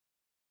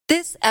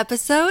This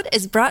episode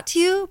is brought to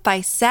you by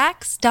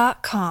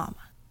Sax.com.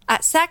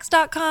 At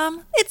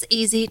Sax.com, it's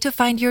easy to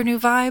find your new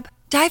vibe.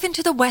 Dive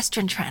into the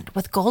Western trend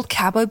with gold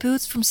cowboy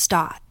boots from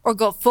Stott, or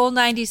go full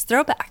 90s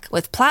throwback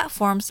with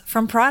platforms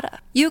from Prada.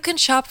 You can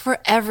shop for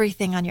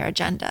everything on your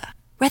agenda,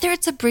 whether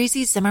it's a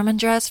breezy Zimmermann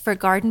dress for a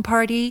garden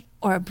party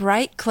or a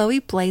bright Chloe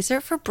blazer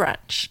for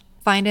brunch.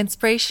 Find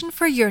inspiration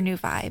for your new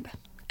vibe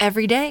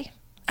every day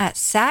at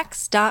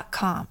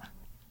Sax.com.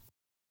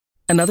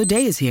 Another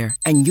day is here,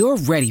 and you're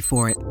ready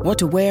for it. What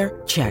to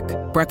wear? Check.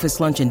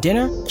 Breakfast, lunch, and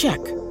dinner?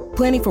 Check.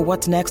 Planning for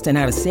what's next and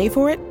how to save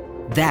for it?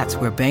 That's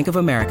where Bank of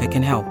America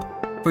can help.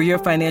 For your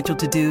financial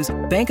to-dos,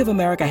 Bank of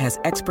America has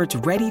experts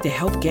ready to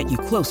help get you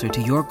closer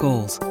to your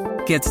goals.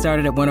 Get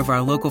started at one of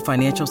our local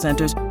financial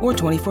centers or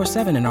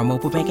 24/7 in our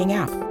mobile banking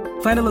app.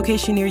 Find a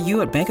location near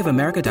you at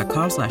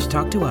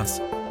bankofamerica.com/talktous.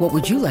 What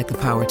would you like the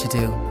power to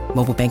do?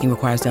 Mobile banking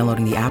requires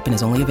downloading the app and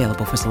is only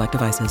available for select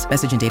devices.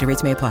 Message and data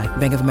rates may apply.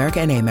 Bank of America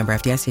N.A., member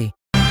FDIC.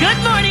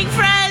 Good morning,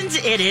 friends.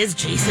 It is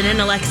Jason and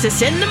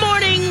Alexis in the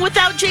morning.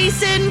 Without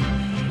Jason,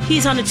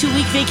 he's on a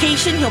 2-week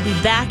vacation. He'll be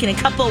back in a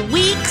couple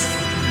weeks.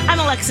 I'm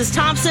Alexis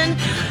Thompson.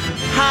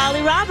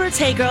 Holly Roberts.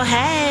 Hey, girl,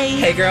 hey.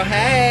 Hey, girl,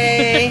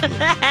 hey.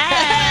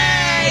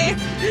 Hey.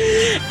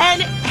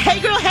 And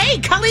hey, girl, hey,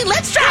 Colleen,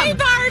 let's try. Hey,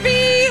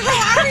 Barbie.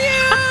 How are you?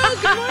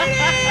 Good morning.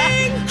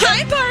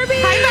 Hi,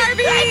 Barbie. Hi,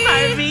 Barbie.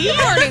 Hi, Barbie. Good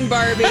morning,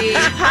 Barbie.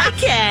 Hi,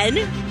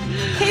 Ken.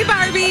 Hey,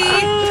 Barbie.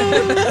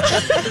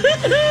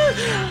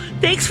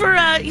 Thanks for,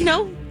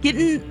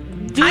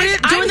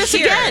 doing this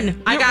here.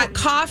 again. I got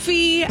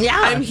coffee. Yeah.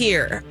 I'm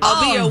here.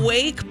 I'll be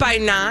awake by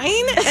 9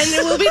 and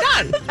it will be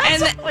done.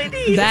 And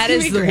that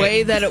is the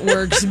way that it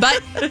works.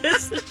 But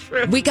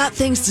we got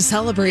things to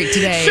celebrate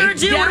today. Sure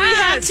do. What do we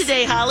have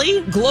today,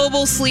 Holly?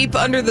 Global Sleep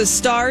Under the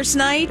Stars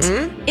Night,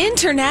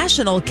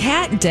 International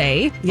Cat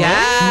Day,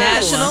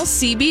 National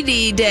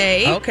CBD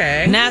Day,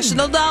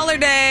 National Dollar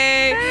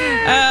Day,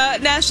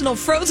 National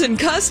Frozen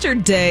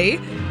Custard Day,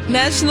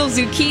 National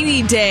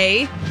Zucchini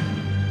Day,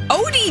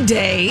 Odie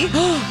Day,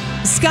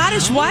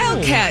 Scottish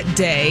Wildcat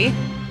Day,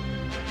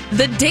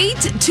 the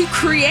date to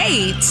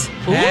create.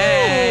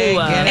 Hey,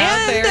 get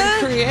out there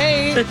and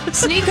create.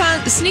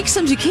 Sneak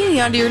some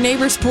zucchini onto your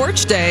neighbor's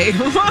porch day.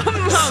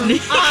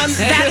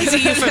 That is a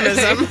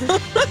euphemism.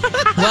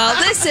 Well,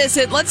 this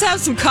isn't. Let's have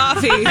some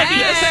coffee.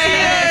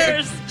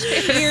 Cheers.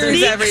 Cheers,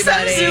 Sneak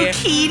everybody. some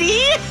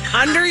zucchini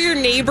Under your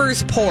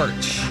neighbor's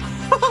porch.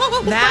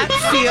 That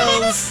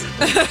feels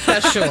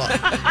special.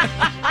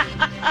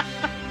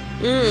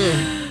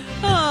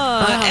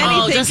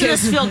 Doesn't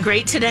this feel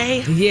great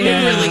today? Yeah.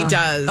 It really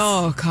does.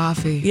 Oh,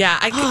 coffee. Yeah,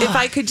 if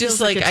I could just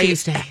Feels like a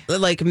Tuesday.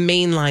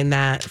 mainline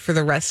that for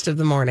the rest of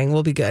the morning,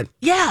 we'll be good.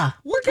 Yeah.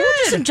 We're We'll do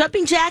good. some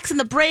jumping jacks in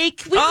the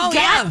break. We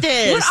got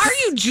this. What are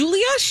you,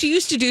 Julia? She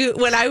used to do,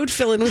 when I would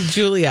fill in with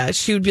Julia,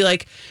 she would be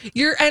like,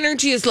 your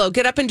energy is low.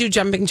 Get up and do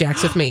jumping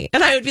jacks with me.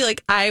 And I would be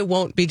like, I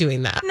won't be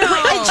doing that. No.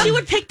 Wait, and she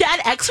would pick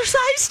that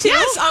exercise too?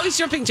 Yes, always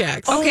jumping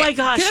jacks. Oh my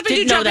gosh, Get up and do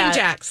didn't know jumping that.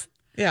 jacks.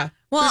 Yeah.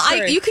 Well, True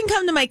story. you can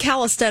come to my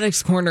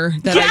calisthenics corner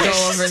that I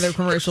go over the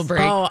commercial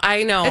break. Oh,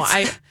 I know.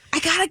 I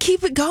gotta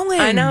keep it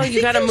going. I know.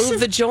 You got to move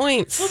the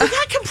joints. Well, we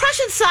got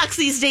compression socks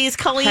these days,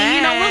 Colleen. Hey.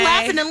 You know, we're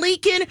laughing and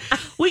leaking.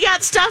 We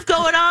got stuff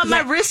going on.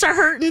 My wrists are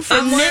hurting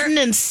from knitting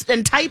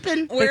and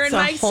typing. Wearing It's a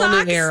my whole new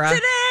socks era.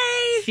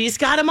 today. She's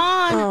got them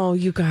on. Oh,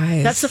 you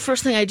guys. That's the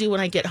first thing I do when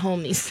I get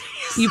home these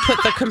days. You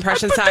put the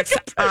compression socks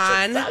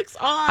on. Socks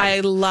on. I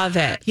love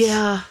it.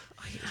 Yeah.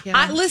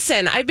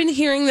 Listen, I've been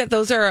hearing that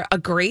those are a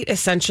great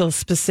essential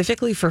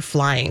specifically for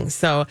flying.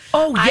 So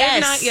I yes.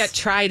 have not yet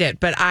tried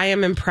it, but I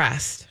am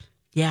impressed.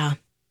 Yeah.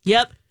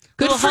 Yep.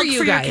 Good Little for hug you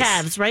for guys. your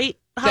calves, right,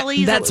 Holly?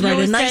 Is that That's what you right. A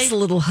always nice say?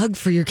 little hug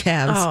for your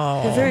calves.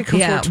 Oh, Very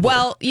comfortable.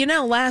 Yeah.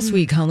 Well, last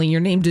week, Colleen,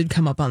 your name did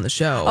come up on the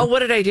show. Oh, what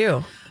did I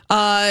do?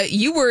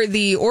 You were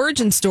the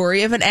origin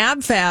story of an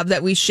ab fab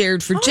that we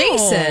shared for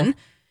Jason.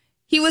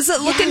 He was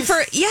looking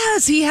for,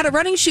 he had a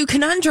running shoe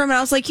conundrum. And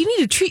I was like, you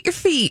need to treat your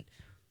feet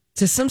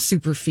to some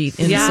super feet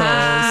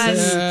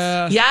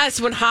insoles.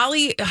 Yes. When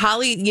Holly,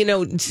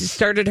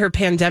 started her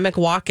pandemic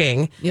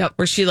walking,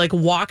 where she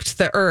walked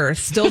the earth.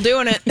 Still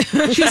doing it.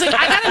 She was like,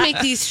 I got to make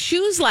these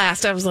shoes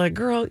last. I was like,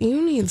 girl,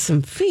 you need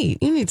some feet.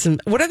 You need some,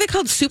 what are they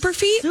called? Super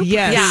feet?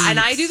 Yes. Yeah. And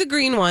I do the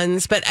green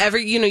ones, but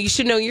you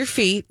should know your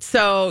feet.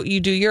 So you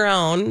do your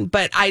own,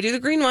 but I do the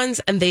green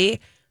ones and they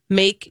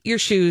make your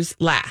shoes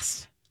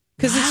last.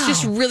 Because it's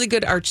just really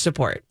good arch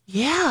support.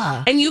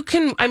 Yeah. And you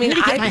can, I'm going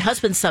to get my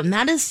husband something.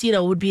 That is,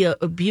 would be a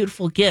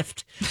beautiful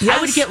gift. Yes.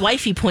 I would get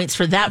wifey points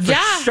for that for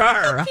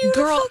sure.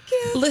 Girl,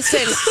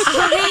 listen,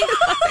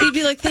 he'd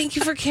be like, thank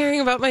you for caring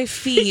about my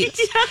feet.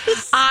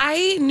 Yes.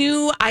 I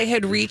knew I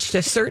had reached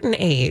a certain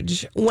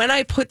age when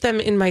I put them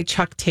in my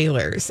Chuck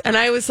Taylors. And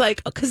I was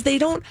like, because they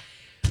don't,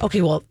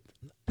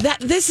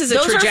 this is a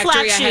Those are trajectory flat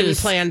I hadn't shoes.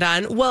 planned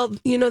on. Well,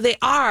 they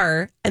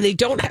are, and they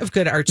don't have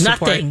good arch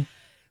support. Nothing.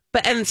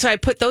 And so I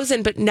put those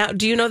in, but now,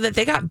 do you know that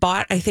they got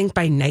bought, I think,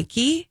 by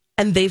Nike,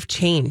 and they've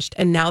changed,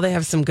 and now they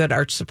have some good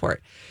arch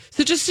support.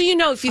 So just so you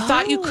know, if you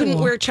thought you couldn't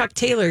wear Chuck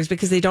Taylors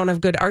because they don't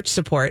have good arch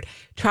support,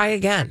 try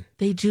again.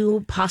 They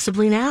do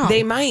possibly now.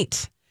 They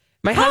might.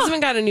 My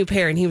husband got a new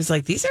pair and he was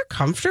like, these are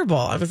comfortable.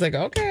 I was like,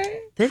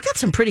 okay. They've got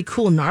some pretty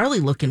cool, gnarly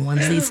looking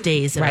ones these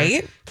days.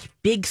 Right?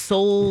 Big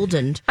soled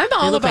and I'm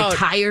all they look about like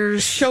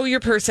tires. Show your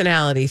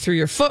personality through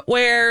your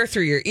footwear,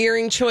 through your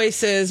earring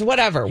choices,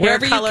 whatever.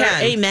 Wherever color, you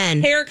can.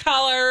 amen. Hair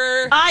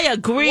color. I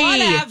agree.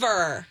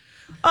 Whatever.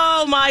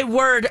 Oh, my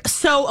word.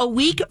 So a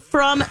week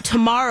from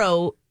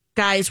tomorrow,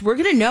 guys, we're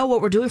going to know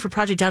what we're doing for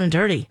Project Down and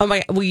Dirty. Oh,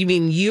 my. Well, you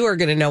mean you are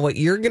going to know what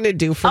you're going to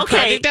do for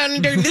Project Down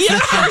and Dirty? This is the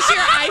first year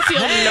I feel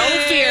no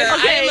fear.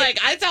 Okay. I'm like,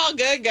 it's all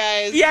good,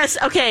 guys. Yes,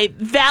 okay.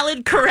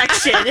 Valid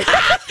correction.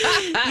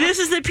 This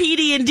is the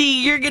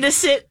PD&D. You're going to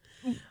sit,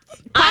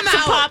 pop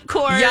some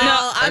popcorn.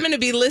 Y'all, I'm going to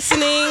be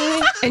listening.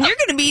 And you're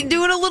going to be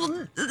doing a little,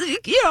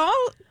 donate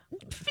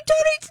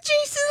to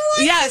Jason.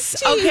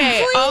 Yes,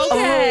 okay.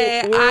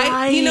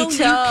 You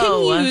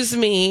can use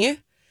me.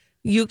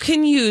 You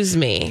can use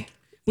me.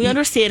 We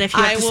understand if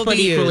you have to split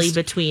equally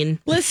between.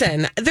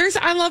 Listen,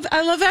 I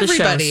love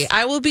everybody.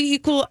 I will be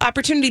equal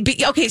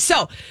opportunity. Okay,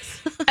 so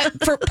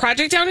for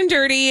Project Down and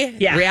Dirty,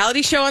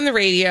 reality show on the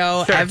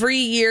radio, every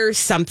year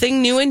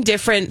something new and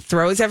different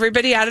throws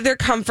everybody out of their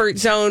comfort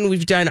zone.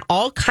 We've done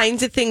all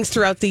kinds of things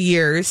throughout the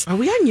years. Are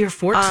we on year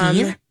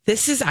 14?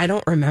 I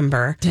don't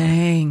remember.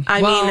 Dang.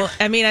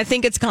 I mean, I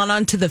think it's gone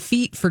on to the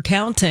feet for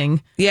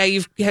counting. Yeah,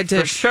 you've had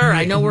to. For sure.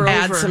 I know we're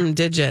add over some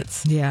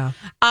digits. Yeah.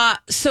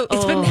 So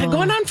it's been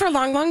going on for a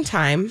long, long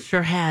time.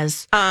 Sure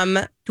has.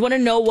 Do you want to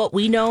know what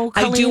we know,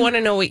 Colleen? I do want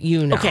to know what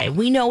you know. Okay,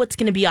 we know it's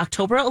going to be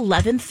October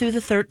 11th through the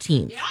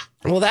 13th. Yeah.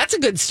 Well, that's a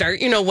good start.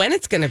 You know when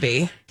it's going to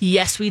be.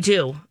 Yes, we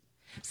do.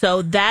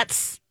 So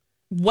that's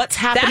what's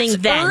happening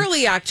That's then.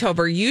 Early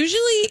October. Usually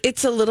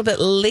it's a little bit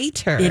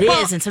later. It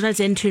is, and sometimes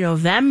into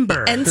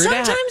November. And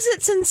sometimes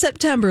it's in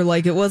September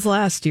like it was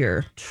last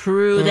year.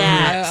 True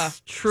that. Yeah.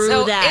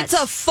 True that. It's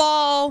a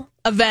fall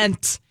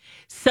event.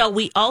 So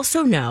we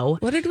also know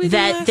what did we do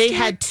that last they year?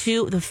 had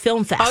the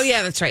film fest. Oh,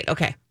 yeah, that's right.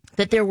 Okay.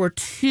 That there were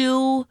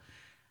two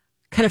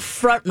kind of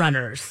front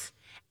runners.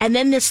 And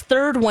then this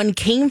third one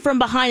came from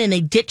behind and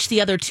they ditched the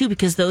other two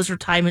because those are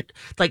kind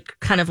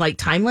of like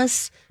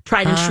timeless,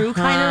 tried and true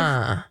kind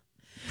of.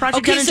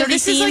 Project Okay, so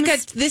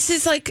this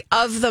is like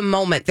of the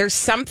moment. There's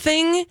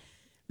something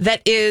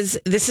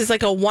this is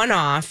like a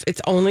one-off.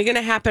 It's only going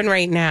to happen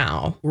right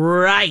now.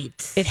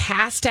 Right. It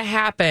has to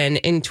happen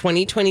in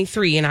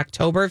 2023, in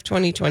October of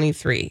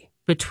 2023.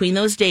 Between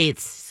those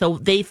dates. So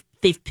they've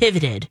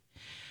pivoted.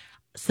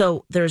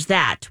 So there's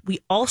that. We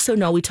also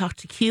know we talked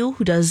to Q,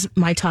 who does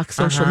My Talk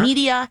social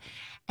media,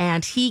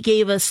 and he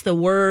gave us the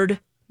word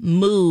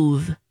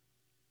move.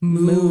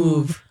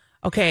 Move.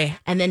 Okay.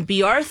 And then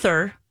B.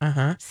 Arthur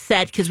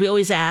said, because we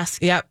always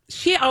ask. Yep.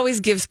 She always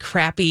gives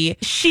crappy.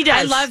 She does.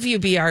 I love you,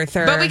 B.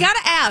 Arthur. But we got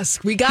to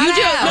ask. You do.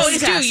 No, you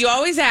do. You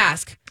always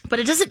ask. But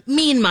it doesn't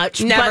mean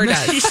much. Never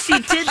does. She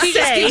did She say.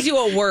 just gives you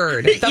a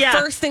word. The Yeah.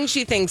 first thing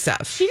she thinks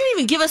of. She didn't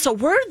even give us a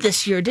word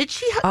this year, did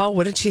she? Oh,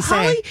 what did she say?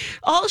 Holly,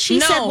 all she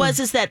No. said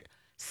is that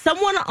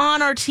someone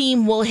on our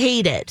team will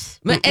hate it.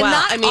 And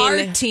not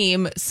our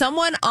team.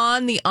 Someone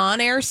on the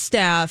on-air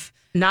staff.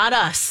 Not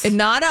us. And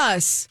not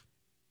us.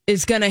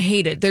 Is going to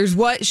hate it. There's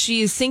what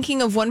she is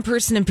thinking of one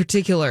person in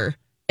particular.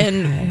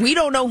 And we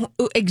don't know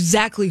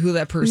exactly who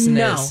that person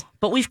is.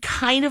 But we've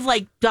kind of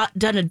like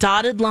done a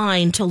dotted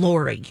line to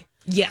Lori.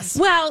 Yes.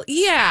 Well,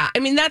 yeah. I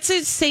mean, that's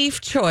a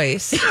safe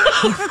choice.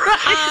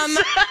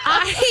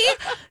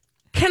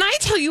 Can I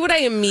tell you what I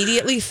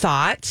immediately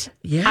thought?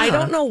 Yeah. I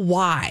don't know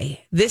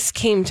why this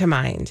came to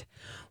mind.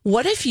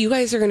 What if you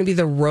guys are going to be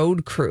the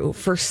road crew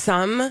for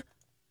some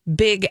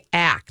big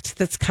act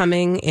that's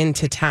coming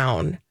into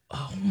town?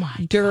 Oh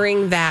my!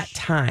 During that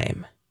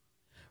time,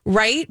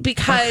 right?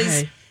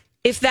 Because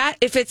if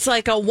it's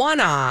like a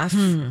one-off,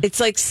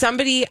 it's like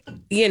somebody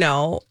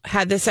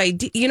had this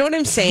idea. You know what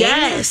I'm saying?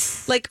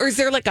 Yes. Like, or is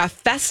there like a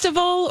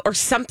festival or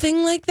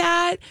something like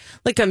that?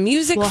 Like a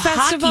music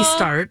festival? Hockey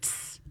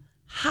starts.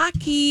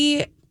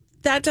 Hockey.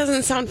 That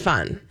doesn't sound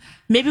fun.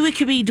 Maybe we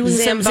could be doing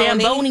some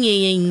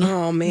Zamboniing.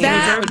 Oh man,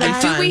 That would be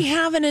fun. do we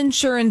have an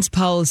insurance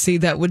policy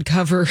that would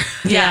cover?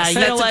 Yes, you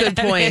know that's a what? good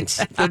point.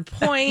 Good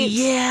point.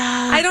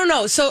 Yeah. I don't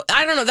know. So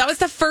I don't know. That was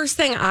the first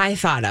thing I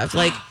thought of.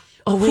 Like,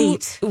 oh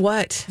wait,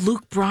 what?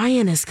 Luke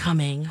Bryan is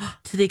coming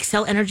to the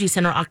Excel Energy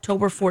Center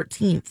October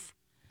 14th.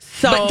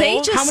 So But they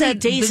just how many said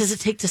days does it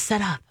take to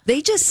set up?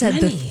 They just said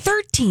the Many.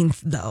 13th,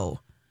 though.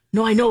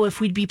 No, I know if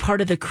we'd be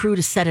part of the crew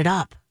to set it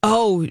up.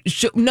 Oh,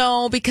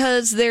 no,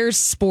 because there's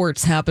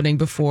sports happening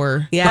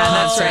before. Yeah,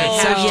 that's right. Oh,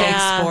 Hashtag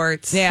yeah.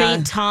 sports. Yeah.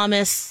 St.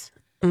 Thomas,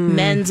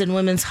 men's and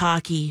women's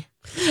hockey.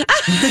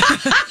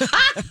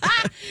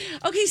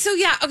 Okay,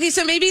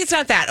 so maybe it's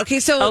not that. Okay,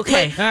 so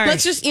Okay, all right.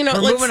 let's just We're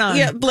moving on.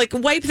 Yeah, like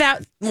wipe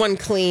that one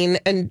clean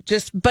and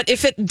just. But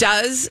if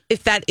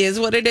that is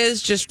what it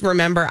is, just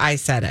remember I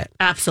said it,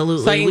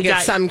 Absolutely. so I can We get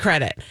got- some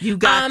credit. You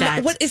got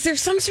that. What is there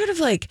some sort of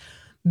like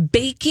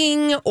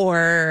baking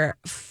or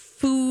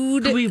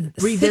food Could we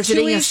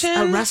revisiting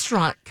situation? a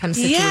restaurant kind of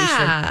situation?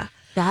 Yeah.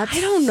 That's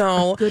I don't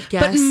know. a good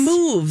guess. But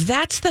move.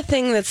 That's the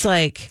thing that's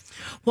like.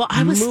 Well,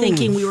 I was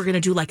thinking we were going to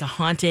do like a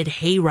haunted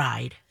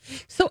hayride.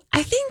 So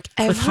I think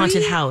with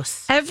haunted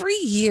house every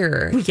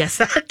year.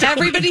 Yes,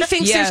 everybody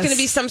thinks there's going to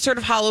be some sort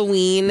of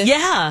Halloween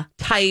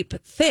type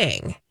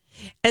thing.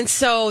 And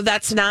so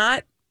that's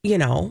not,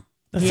 that's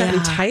not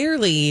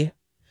entirely.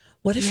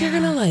 What if you're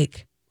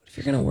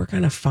going to work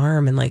on a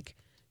farm and like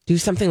do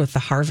something with the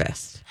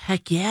harvest?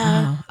 Heck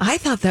yeah. I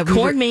thought that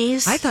corn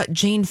maze. I thought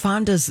Jane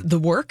Fonda's The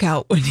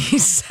Workout when he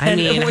said,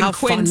 how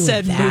Quinn fun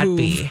said would that move.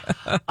 be?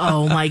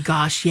 Oh my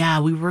gosh.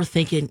 Yeah. We were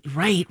thinking,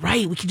 right.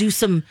 We could do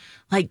some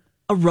like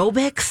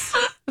aerobics,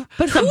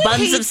 but some who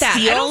buns would of hate that?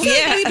 steel. I don't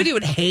think anybody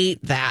would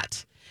hate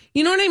that.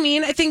 You know what I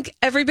mean? I think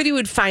everybody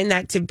would find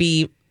that to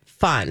be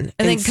fun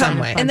and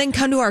then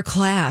come to our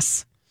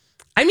class.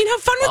 I mean, how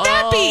fun would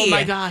that be? Oh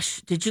my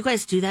gosh. Did you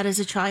guys do that as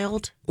a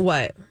child?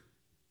 What?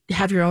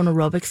 Have your own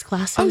aerobics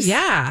classes? Oh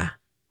yeah.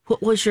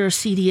 What was your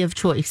CD of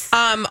choice?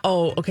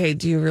 Oh, okay.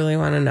 Do you really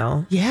want to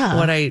know? Yeah.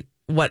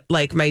 What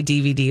like my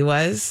DVD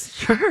was?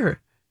 Sure.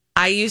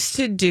 I used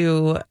to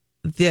do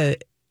the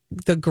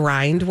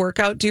grind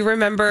workout. Do you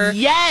remember?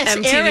 Yes,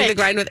 MTV Eric. The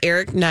Grind with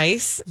Eric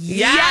Nice.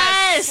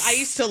 Yes. I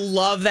used to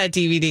love that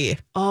DVD.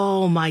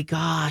 Oh my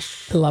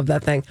gosh. I love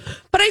that thing.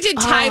 But I did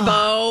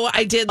Tybo.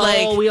 I did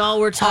we all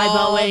were Tyboing.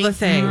 all the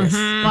things.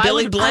 Well,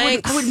 Billy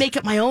Blanks. I would make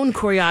up my own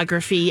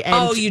choreography.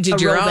 And you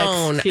did your aerobics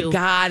own. too.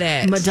 Got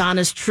it.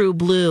 Madonna's True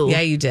Blue. Yeah,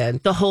 you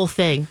did. The whole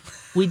thing.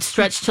 We'd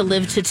stretch to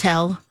live to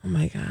tell. Oh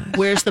my God.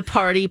 Where's the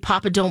party?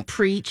 Papa Don't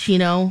Preach,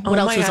 What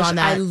else was on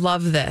that? I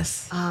love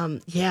this.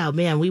 Yeah,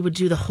 man, we would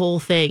do the whole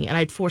thing. And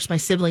I'd force my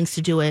siblings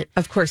to do it.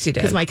 Of course you did.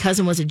 Because my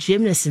cousin was a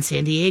gymnast in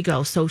San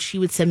Diego. So she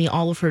would send me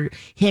all of her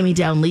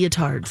hand-me-down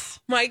leotards.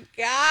 My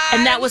God.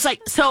 And that was like,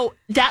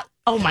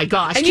 oh my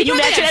gosh. And can you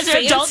probably imagine have as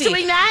an adult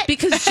doing that?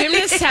 Because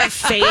gymnasts have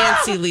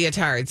fancy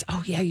leotards.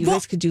 Oh, yeah. You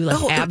guys could do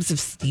like abs of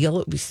steel.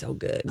 It would be so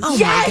good. Oh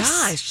my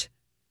gosh.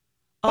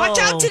 Watch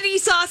out,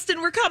 Denise Austin.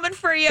 We're coming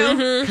for you.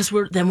 Because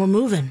we're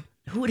moving.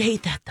 Who would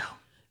hate that, though?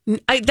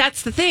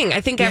 That's the thing.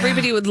 I think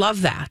everybody would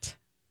love that.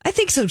 I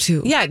think so,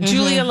 too. Yeah,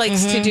 Julia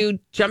likes to do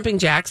jumping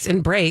jacks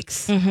and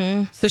breaks.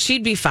 So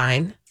she'd be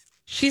fine.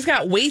 She's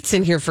got weights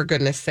in here, for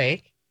goodness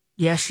sake.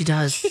 Yeah, she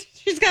does.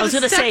 She's got I was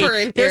going to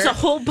say, there's a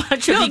whole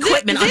bunch of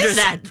equipment over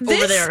there.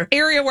 This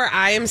area where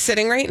I am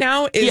sitting right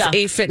now is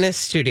a fitness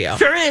studio.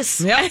 Sure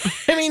is. Yep.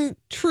 I mean,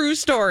 true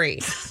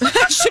story.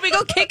 Should we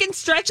go kick and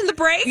stretch in the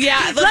break?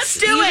 Yeah, let's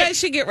do it. You guys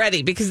should get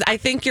ready because I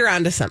think you're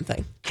onto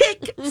something.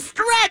 Kick,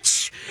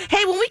 stretch.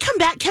 Hey, when we come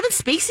back, Kevin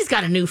Spacey's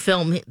got a new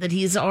film that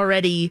he's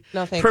already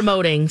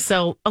promoting.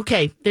 So,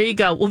 okay, there you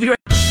go. We'll be right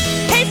back.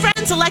 Hey,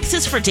 friends,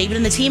 Alexis for David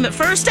and the team at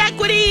First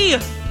Equity.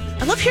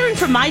 I love hearing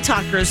from my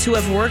talkers who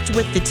have worked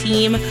with the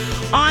team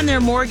on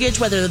their mortgage,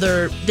 whether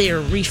they're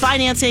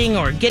refinancing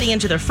or getting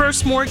into their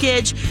first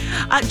mortgage.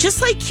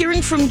 Just like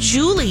hearing from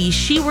Julie,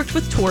 she worked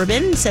with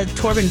Torben, said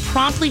Torben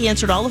promptly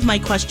answered all of my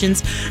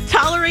questions,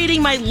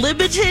 tolerating my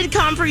limited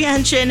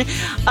comprehension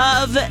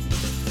of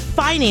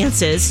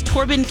finances.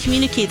 Torben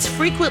communicates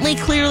frequently,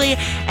 clearly,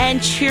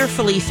 and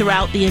cheerfully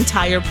throughout the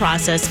entire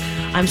process.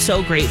 I'm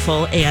so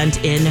grateful and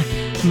in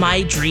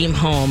my dream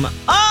home.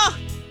 Oh,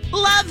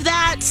 love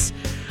that.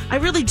 I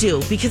really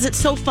do, because it's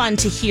so fun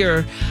to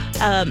hear,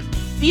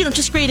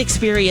 just great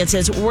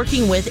experiences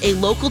working with a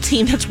local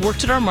team that's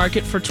worked at our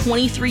market for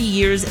 23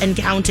 years and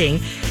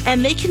counting.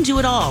 And they can do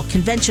it all.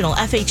 Conventional,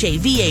 FHA,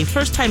 VA,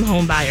 first-time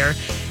home buyer.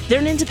 They're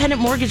an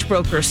independent mortgage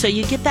broker, so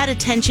you get that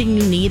attention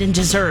you need and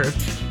deserve.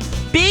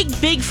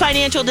 Big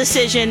financial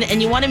decision,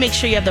 and you want to make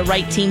sure you have the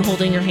right team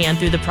holding your hand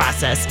through the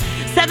process.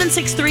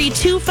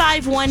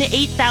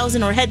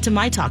 763-251-8000 or head to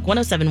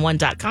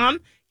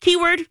mytalk1071.com.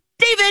 Keyword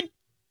David.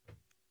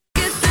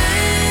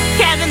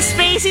 Kevin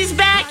Spacey's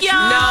back,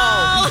 y'all.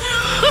 No.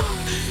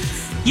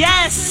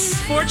 Yes.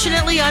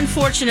 Fortunately,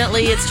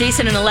 unfortunately, it's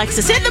Jason and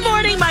Alexis in the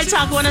morning. My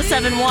Talk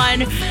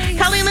 1071.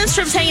 Colleen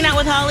Lindstrom's hanging out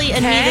with Holly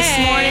and me this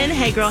morning.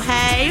 Hey, girl.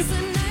 Hey.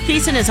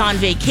 Jason is on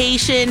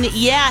vacation.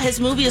 Yeah, his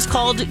movie is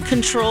called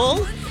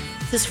Control.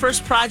 It's his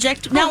first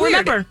project. Now,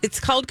 remember, it's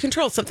called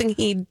Control, something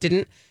he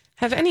didn't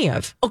have any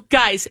of. Oh,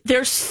 guys,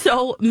 there's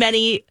so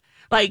many,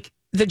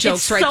 the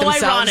jokes it's write so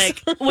themselves.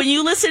 Ironic. When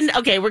you listen,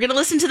 okay, we're going to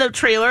listen to the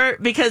trailer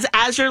because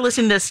as you're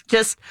listening to this,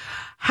 just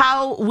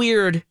how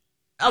weird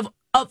of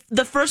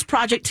the first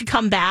project to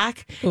come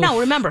back. Oof. Now,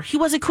 remember, he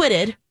was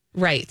acquitted.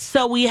 Right.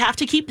 So we have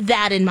to keep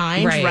that in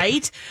mind,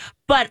 right?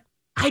 But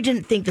I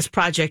didn't think this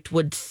project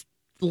would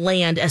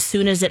land as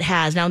soon as it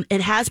has. Now,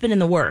 it has been in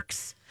the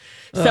works.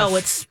 Ugh. So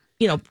it's,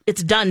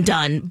 it's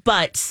done,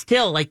 but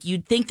still,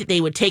 you'd think that they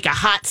would take a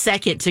hot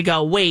second to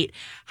go, wait,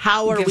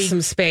 how are we?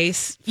 Some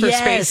space for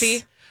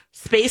Spacey?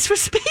 Space for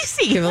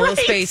Spacey. Give a little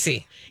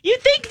Spacey. You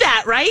think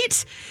that,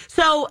 right?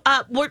 So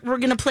we're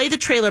going to play the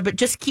trailer, but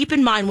just keep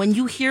in mind, when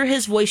you hear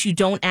his voice, you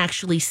don't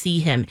actually see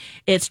him.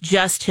 It's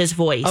just his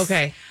voice.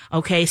 Okay.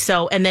 Okay,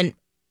 so, and then,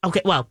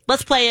 well,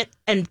 let's play it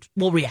and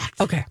we'll react.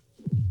 Okay.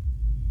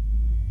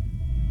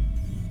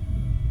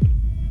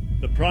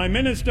 The Prime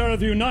Minister of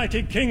the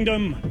United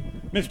Kingdom,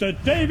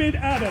 Mr. David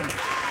Adams.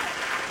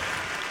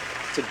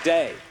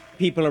 Today,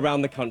 people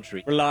around the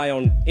country rely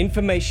on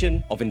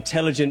information of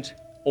intelligent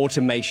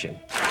automation.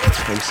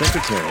 Home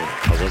Secretary,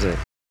 how was it?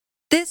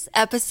 This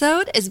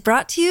episode is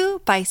brought to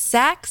you by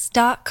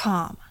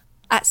Sax.com.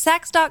 At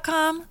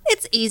Sax.com,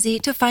 it's easy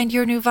to find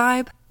your new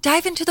vibe.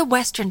 Dive into the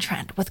Western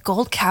trend with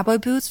gold cowboy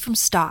boots from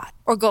Stott,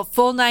 or go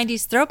full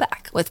 90s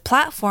throwback with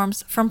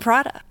platforms from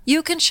Prada.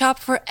 You can shop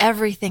for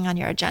everything on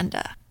your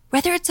agenda,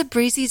 whether it's a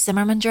breezy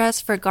Zimmermann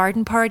dress for a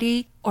garden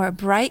party or a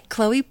bright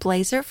Chloe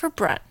blazer for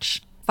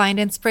brunch. Find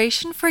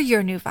inspiration for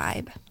your new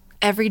vibe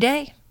every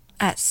day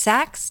at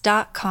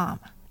Sax.com.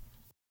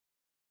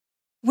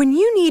 When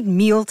you need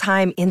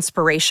mealtime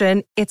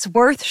inspiration, it's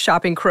worth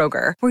shopping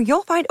Kroger, where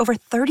you'll find over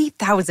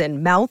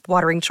 30,000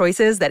 mouth-watering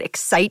choices that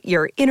excite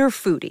your inner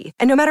foodie.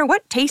 And no matter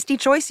what tasty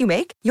choice you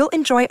make, you'll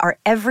enjoy our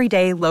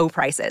everyday low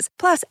prices,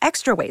 plus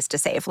extra ways to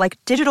save, like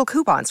digital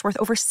coupons worth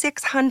over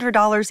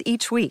 $600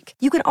 each week.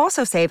 You can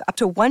also save up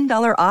to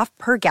 $1 off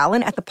per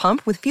gallon at the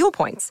pump with fuel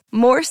points.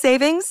 More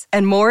savings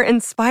and more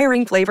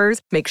inspiring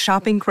flavors make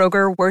shopping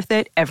Kroger worth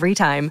it every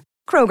time.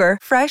 Kroger,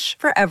 fresh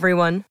for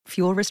everyone.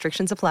 Fuel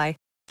restrictions apply.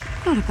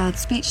 Not a bad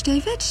speech,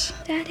 David.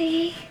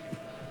 Daddy,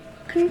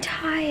 I'm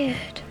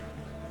tired.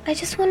 I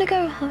just want to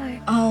go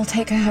home. I'll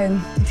take her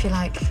home, if you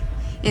like.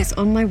 It's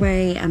on my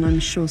way, and I'm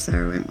sure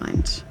Sarah won't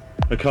mind.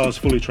 The car's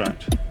fully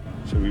tracked,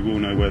 so we will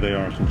know where they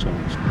are at all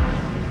times.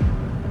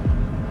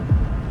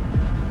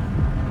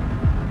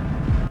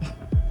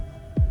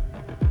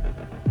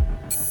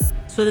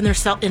 So then they're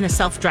in a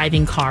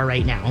self-driving car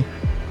right now.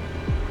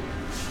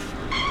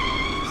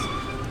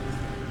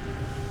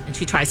 And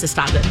she tries to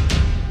stop it,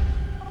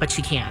 but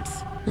she can't.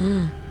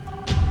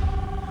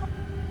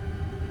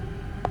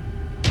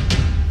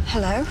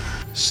 Hello?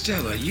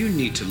 Stella, you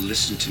need to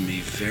listen to me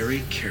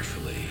very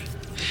carefully.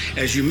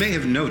 As you may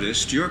have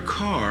noticed, your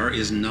car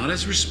is not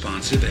as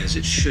responsive as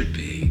it should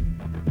be.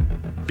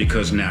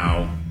 Because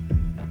now,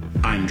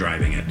 I'm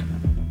driving it.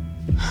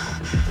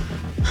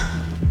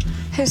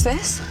 Who's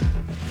this?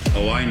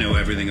 Oh, I know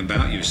everything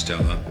about you,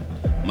 Stella.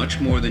 Much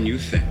more than you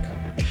think.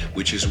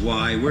 Which is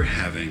why we're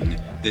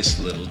having this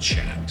little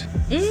chat.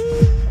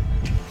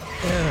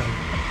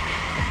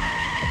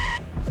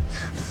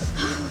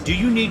 Do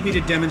you need me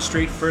to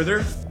demonstrate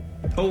further?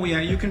 Oh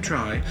yeah, you can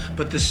try,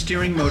 but the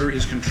steering motor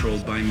is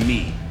controlled by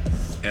me,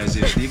 as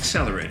is the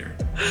accelerator,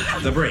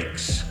 the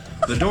brakes,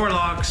 the door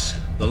locks,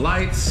 the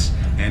lights,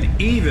 and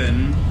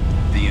even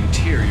the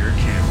interior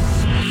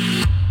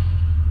camera.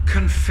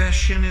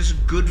 Confession is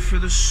good for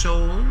the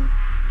soul?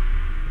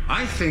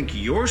 I think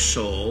your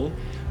soul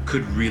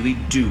could really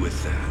do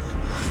with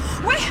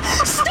that. Wait,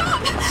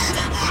 stop!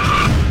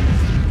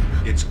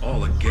 It's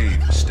all a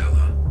game,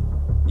 Stella.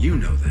 You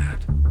know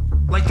that.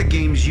 Like the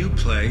games you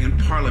play in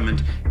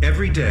Parliament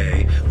every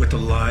day with the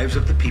lives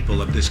of the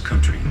people of this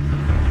country.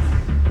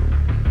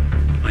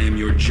 I am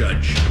your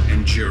judge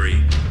and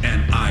jury,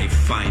 and I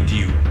find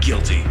you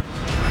guilty.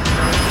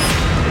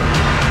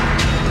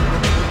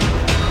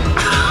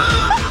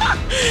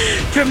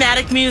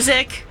 Dramatic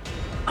music.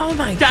 Oh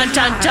my god. Dun,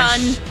 dun, dun.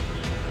 gosh.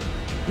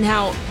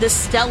 Now, this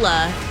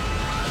Stella,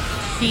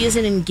 she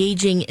isn't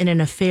engaging in an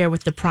affair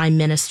with the Prime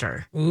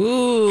Minister.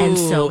 Ooh. And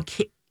so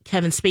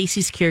Kevin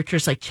Spacey's character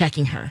is like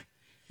checking her,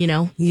 you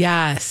know?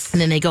 Yes.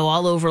 And then they go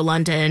all over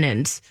London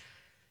and,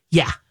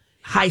 yeah,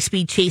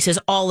 high-speed chases,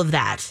 all of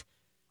that.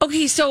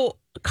 Okay, so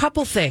a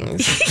couple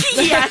things.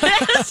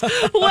 Yes.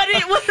 What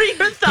are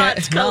your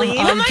thoughts,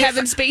 Colleen?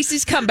 Kevin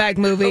Spacey's comeback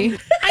movie.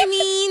 I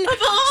mean, of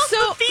all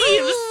the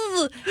thieves.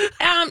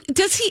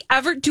 Does he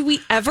ever? Do we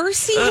ever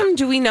see him?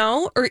 Do we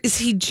know, or is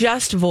he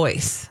just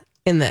voice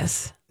in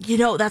this? You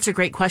know, that's a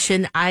great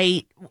question.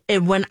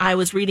 When I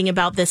was reading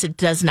about this, it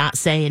does not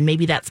say, and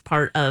maybe that's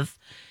part of,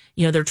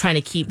 they're trying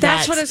to keep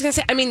That's what I was going to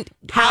say. I mean,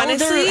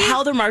 honestly,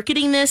 how they're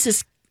marketing this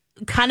is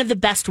kind of the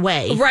best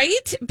way,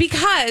 right?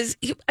 Because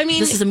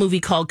this is a movie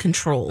called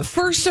Control.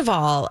 First of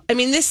all,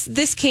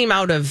 this came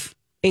out of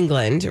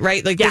England,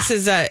 right? Like this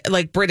is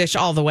British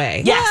all the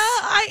way. Yes.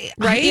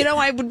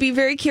 I would be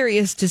very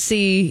curious to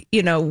see,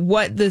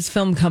 what this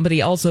film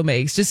company also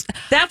makes.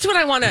 That's what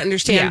I want to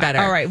understand better.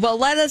 All right. Well,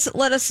 let us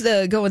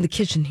go in the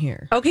kitchen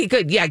here. Okay,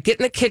 good. Yeah, get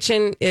in the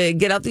kitchen,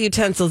 get out the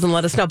utensils, and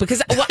let us know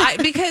because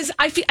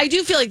I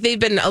do feel like they've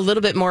been a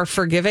little bit more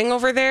forgiving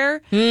over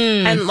there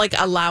and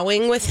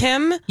allowing with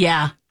him.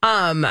 Yeah.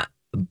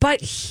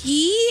 But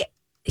he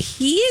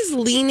is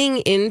leaning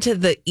into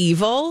the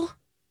evil.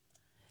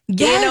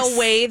 Yes. In a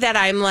way that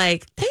I'm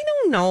like, I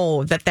don't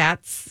know that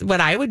that's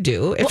what I would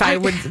do if I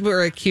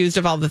were accused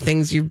of all the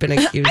things you've been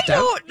accused of.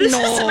 I don't know.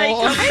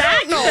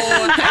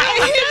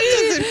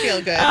 It doesn't feel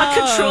good. A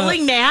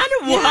controlling man?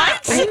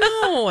 What?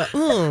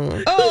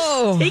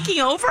 Oh.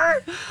 Taking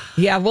over?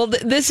 Yeah, well,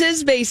 this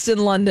is based in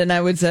London, I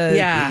would say.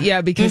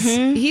 Yeah, because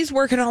he's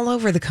working all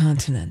over the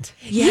continent.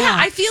 Yeah,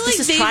 I feel like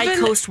this is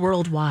Tri-Coast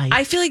worldwide.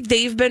 I feel like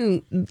they've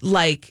been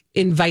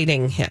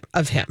inviting him.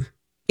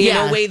 In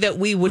a way that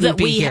we wouldn't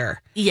be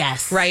here.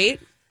 Yes.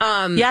 Right?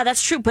 Yeah,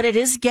 that's true. But it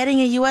is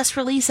getting a U.S.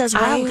 release as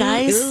well,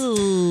 guys.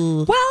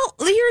 Well,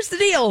 here's the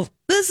deal.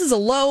 This is a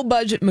low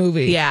budget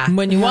movie. Yeah.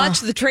 When you watch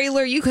the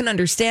trailer, you can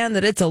understand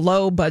that it's a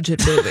low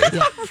budget movie.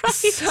 Right.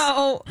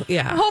 So,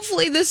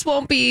 hopefully this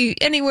won't be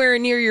anywhere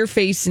near your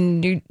face.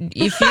 And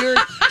if you're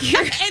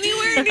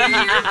anywhere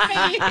near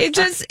your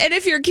face, and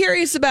if you're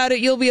curious about it,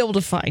 you'll be able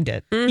to find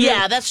it. Mm-hmm.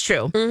 Yeah, that's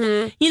true.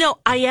 Mm-hmm. You know,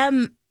 I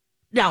am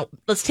now.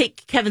 Let's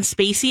take Kevin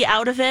Spacey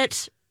out of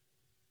it.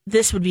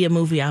 This would be a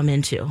movie I'm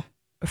into.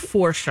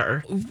 For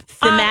sure.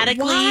 Thematically.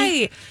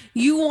 Why?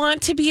 You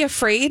want to be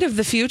afraid of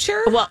the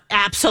future? Well,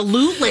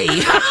 absolutely.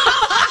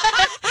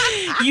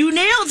 You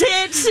nailed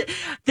it.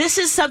 This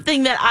is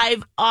something that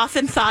I've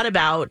often thought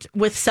about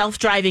with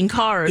self-driving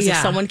cars. If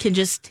someone can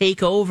just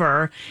take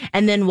over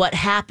and then what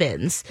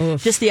happens.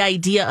 Oof. Just the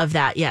idea of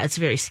that. Yeah, it's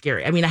very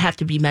scary. I mean, I have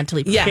to be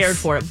mentally prepared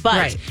for it.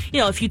 But, you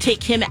know, if you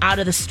take him out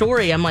of the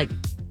story, I'm like,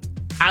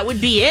 I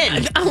would be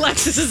in.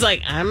 Alexis is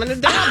like, I'm going to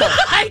dabble.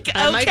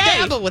 I might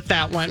dabble with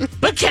that one.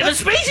 But Kevin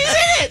Spacey's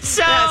in it.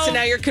 So, so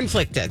now you're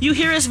conflicted. You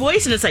hear his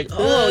voice and it's like,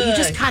 you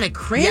just kind of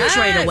cringe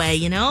right away,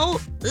 you know?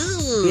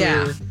 Ooh.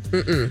 Yeah.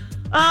 Mm-mm.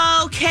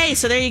 Okay,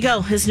 so there you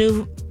go. His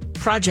new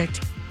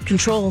project,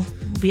 Control,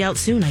 will be out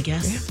soon, I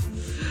guess.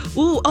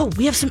 Yeah. Ooh,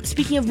 we have some,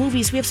 speaking of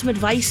movies, we have some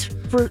advice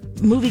for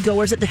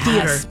moviegoers at the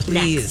theater.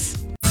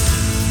 Please.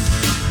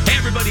 Hey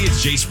everybody,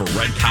 it's Jace for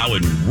Red Cow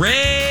and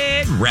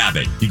Red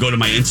Rabbit. You go to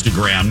my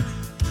Instagram,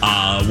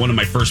 one of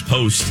my first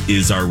posts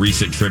is our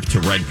recent trip to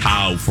Red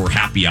Cow for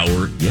happy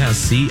hour. Yeah,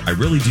 see, I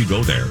really do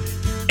go there.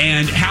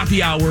 And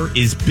happy hour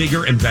is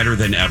bigger and better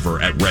than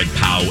ever at Red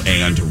Cow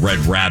and Red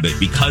Rabbit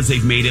because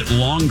they've made it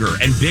longer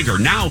and bigger.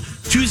 Now,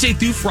 Tuesday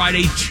through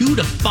Friday, 2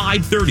 to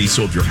 5:30.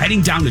 So if you're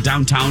heading down to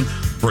downtown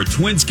for a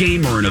Twins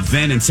game or an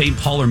event in St.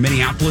 Paul or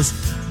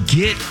Minneapolis,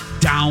 get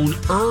down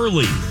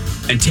early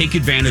and take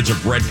advantage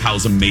of Red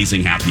Cow's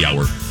amazing happy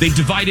hour. They've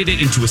divided it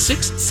into a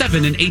 $6,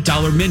 $7, and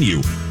 $8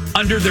 menu.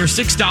 Under their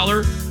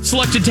 $6,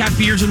 selected tap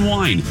beers and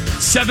wine.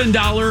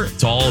 $7,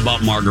 it's all about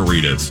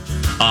margaritas.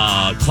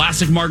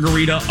 Classic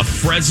margarita,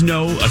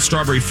 a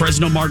strawberry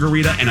Fresno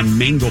margarita, and a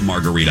mango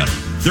margarita.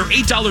 Their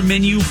 $8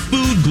 menu,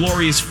 food,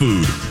 glorious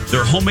food.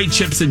 Their homemade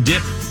chips and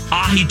dip,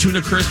 ahi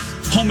tuna crisp,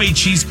 homemade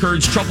cheese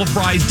curds, truffle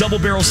fries, double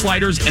barrel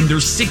sliders, and their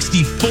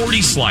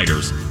 60/40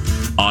 sliders.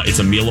 It's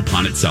a meal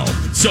upon itself.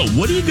 So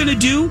what are you going to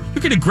do?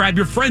 You're going to grab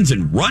your friends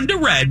and run to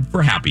Red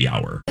for happy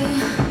hour.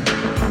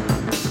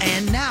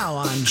 And now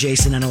on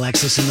Jason and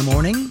Alexis in the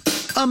Morning,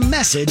 a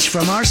message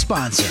from our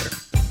sponsor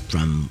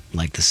from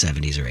like the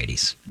 70s or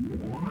 80s.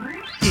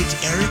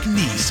 It's Eric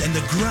Nies and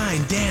the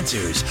Grind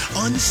Dancers,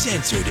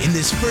 uncensored in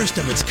this first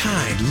of its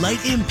kind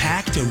light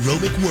impact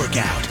aerobic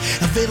workout,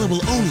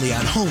 available only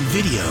on home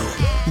video.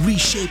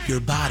 Reshape your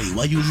body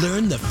while you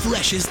learn the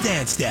freshest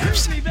dance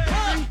steps.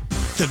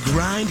 The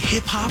Grind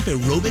Hip Hop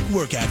Aerobic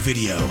Workout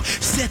video,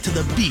 set to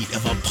the beat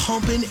of a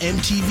pumpin'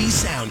 MTV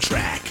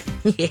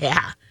soundtrack.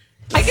 Yeah.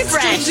 I can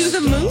still do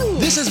the move.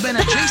 This has been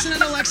a Jason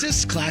and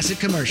Alexis classic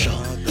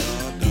commercial.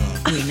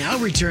 We now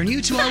return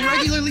you to our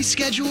regularly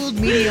scheduled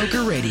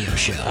mediocre radio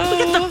show.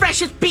 Look at the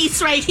freshest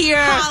beats right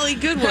here. Holly,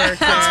 good work.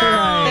 That's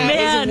right. Man.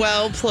 It was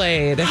well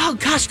played. Oh,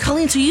 gosh,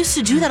 Colleen, so you used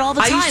to do that all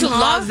the time, I used to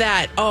love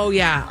that. Oh,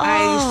 yeah.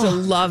 I used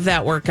to love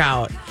that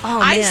workout. Oh,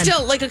 I man.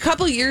 still, like a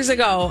couple years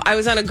ago, I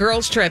was on a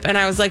girls' trip, and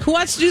I was like, who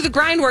wants to do the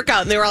grind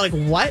workout? And they were all like,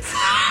 what?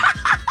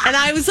 And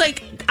I was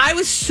like, I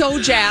was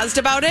so jazzed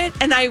about it,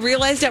 and I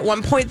realized at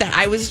one point that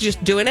I was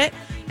just doing it,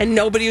 and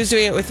nobody was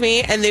doing it with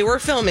me, and they were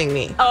filming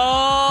me.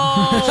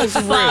 Oh,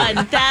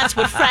 fun. That's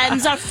what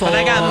friends are for. But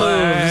I got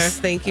moves.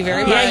 Thank you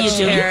very much. Yeah, you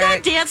do. Eric. You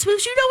got dance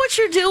moves. You know what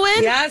you're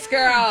doing. Yes,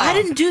 girl. I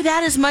didn't do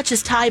that as much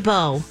as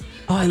Tybo.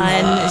 Oh, I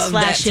love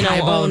that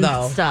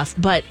Tybo, stuff.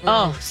 But,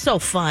 so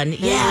fun.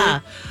 Yeah.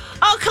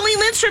 Oh, Colleen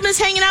Lindstrom is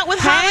hanging out with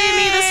Holly and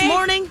me this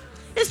morning.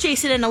 It's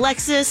Jason and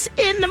Alexis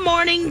in the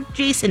morning.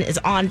 Jason is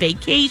on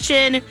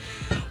vacation.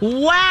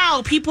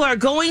 Wow, people are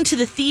going to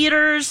the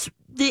theaters.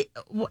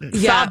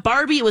 Saw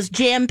Barbie, it was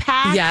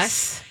jam-packed.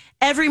 Yes.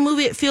 Every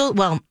movie it feels,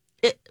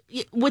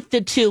 with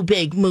the two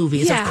big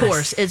movies, of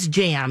course, it's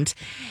jammed.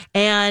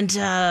 And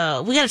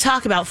we got to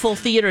talk about full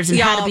theaters and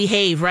how to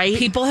behave, right?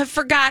 People have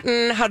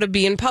forgotten how to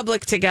be in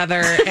public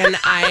together, and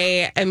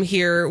I am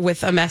here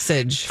with a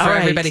message for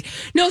everybody.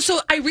 No, so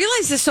I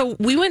realized this. So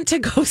we went to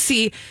go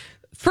see...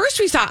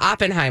 First, we saw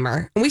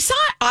Oppenheimer. And we saw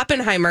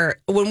Oppenheimer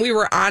when we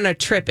were on a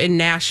trip in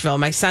Nashville,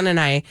 my son and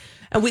I.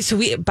 And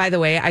we, by the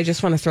way, I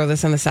just want to throw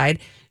this on the side.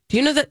 Do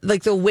you know that,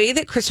 like, the way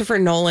that Christopher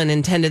Nolan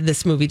intended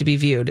this movie to be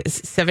viewed is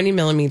 70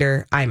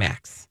 millimeter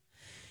IMAX?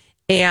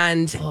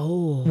 And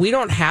we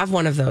don't have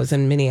one of those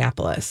in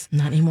Minneapolis.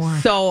 Not anymore.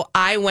 So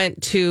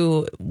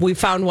we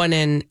found one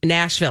in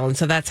Nashville, and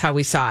so that's how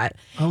we saw it.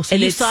 Oh, so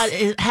you saw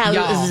it how it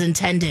was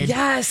intended.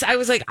 Yes.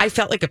 I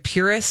felt like a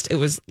purist. It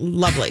was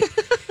lovely.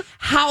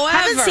 However,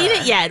 haven't seen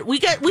it yet.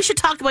 We should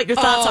talk about your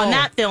thoughts on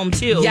that film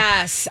too.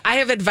 Yes, I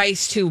have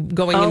advice too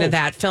going into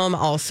that film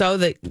also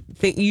that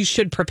you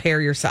should prepare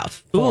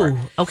yourself for. Ooh,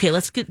 okay,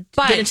 let's get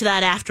into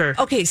that after.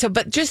 Okay, so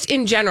but just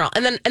in general,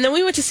 and then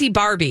we went to see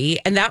Barbie,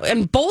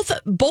 and both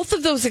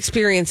of those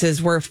experiences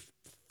were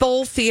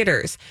full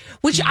theaters,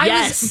 which I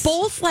was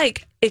both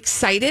like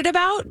excited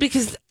about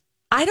because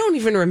I don't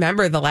even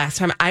remember the last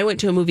time I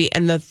went to a movie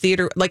and the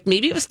theater, like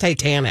maybe it was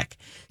Titanic,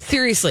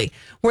 seriously,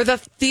 where the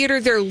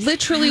theater, there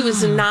literally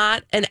was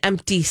not an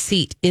empty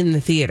seat in the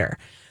theater.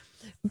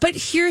 But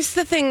here's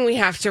the thing we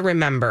have to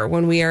remember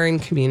when we are in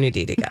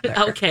community together.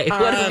 Okay.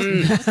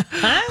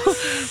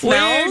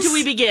 Where do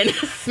we begin?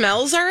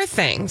 Smells are a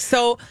thing.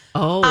 So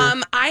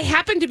I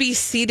happened to be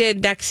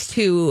seated next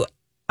to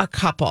a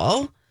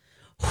couple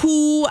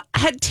who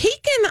had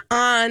taken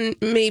on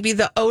maybe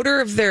the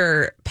odor of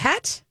their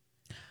pet.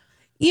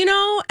 You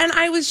know, and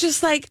I was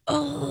just like, no,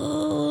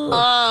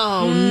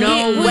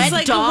 it was wet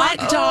like dog? a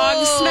wet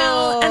dog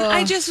smell. And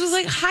I just was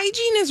like,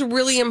 hygiene is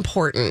really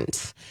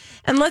important.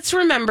 And let's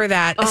remember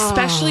that,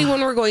 especially when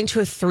we're going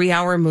to a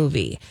 3-hour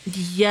movie.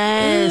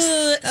 Yes.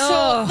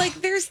 So, like,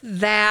 there's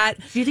that.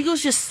 Do you think it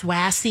was just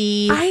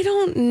swassy? I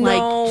don't know.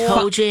 Like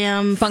toe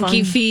jam,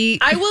 funky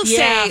feet. I will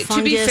say, fungus.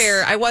 to be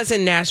fair, I was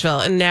in Nashville.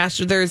 In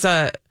Nashville, there's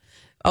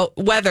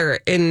weather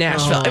in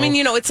Nashville. I mean,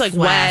 you know, it's like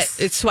wet.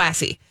 It's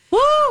swassy. Woo!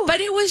 But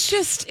it was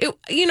just, it was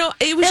At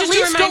just a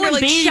least reminder, go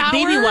like, in shower,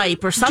 baby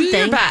wipe or something. do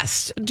your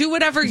best. Do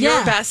whatever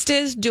your best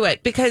is, do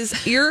it.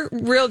 Because you're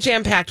real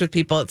jam-packed with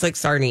people. It's like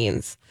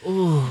sardines.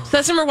 Ooh. So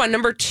that's number one.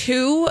 Number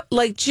two,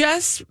 like,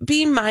 just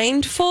be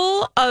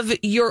mindful of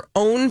your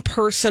own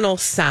personal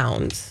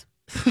sounds.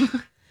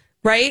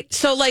 Right?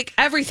 So, like,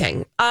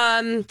 everything.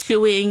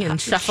 Chewing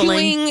and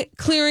shuffling.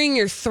 Clearing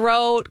your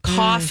throat,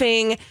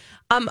 coughing,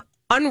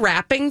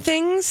 unwrapping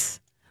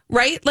things,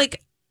 right?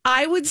 Like,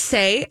 I would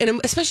say,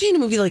 and especially in a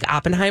movie like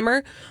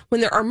Oppenheimer,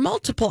 when there are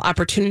multiple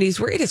opportunities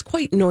where it is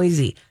quite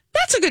noisy,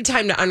 that's a good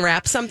time to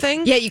unwrap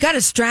something. Yeah, you got to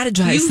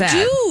strategize that.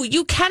 You do.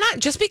 You cannot,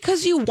 just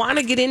because you want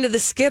to get into the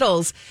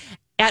Skittles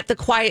at the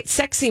quiet,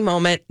 sexy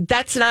moment,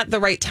 that's not the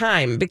right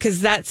time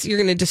because you're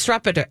going to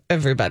disrupt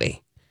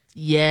everybody.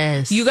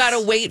 Yes. You got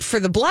to wait for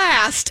the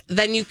blast,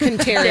 then you can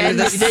tear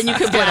into the Then you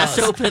can blast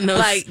open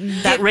those,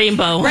 that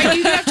rainbow. Right,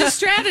 you have to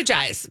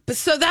strategize.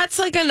 So that's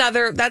like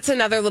another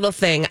little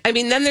thing. I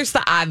mean, then there's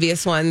the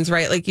obvious ones,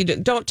 right? Like you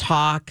don't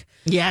talk.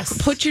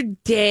 Yes. Put your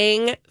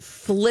dang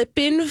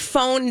flippin'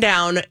 phone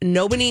down.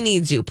 Nobody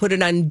needs you. Put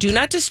it on Do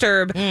Not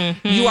Disturb.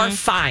 Mm-hmm. You are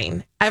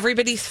fine.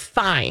 Everybody's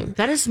fine.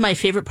 That is my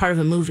favorite part of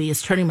a movie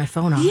is turning my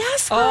phone off.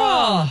 Yes, girl.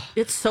 Oh,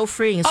 it's so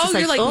freeing. It's just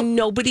you're like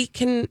nobody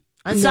can...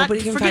 It's Nobody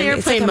not can forget find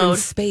airplane it's like mode.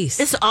 In space.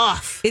 It's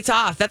off. It's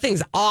off. That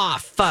thing's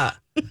off.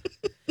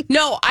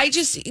 No, I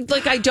just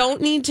like I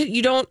don't need to.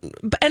 You don't,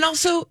 and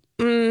also,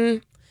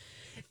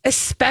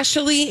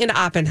 especially in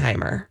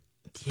Oppenheimer,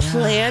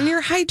 plan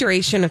your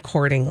hydration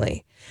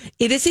accordingly.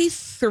 It is a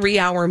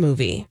 3-hour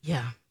movie.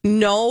 Yeah.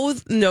 Know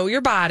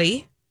your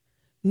body.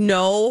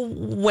 Know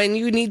when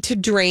you need to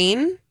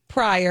drain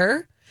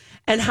prior.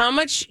 And how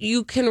much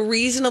you can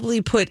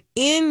reasonably put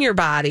in your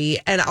body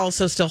and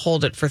also still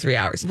hold it for 3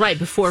 hours. Right,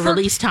 before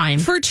release time.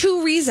 For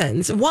 2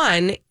 reasons.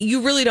 One,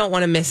 you really don't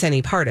want to miss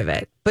any part of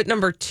it. But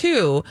number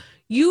 2,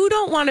 you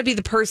don't want to be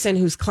the person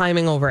who's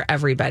climbing over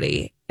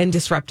everybody and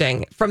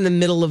disrupting from the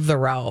middle of the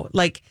row.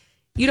 Like,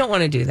 you don't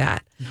want to do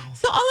that. No.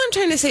 So all I'm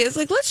trying to say is,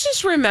 like, let's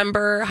just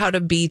remember how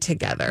to be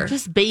together.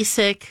 Just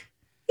basic.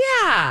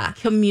 Yeah.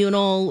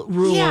 Communal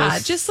rules. Yeah,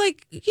 just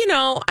like, you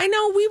know, I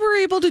know we were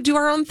able to do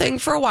our own thing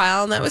for a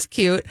while and that was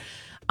cute.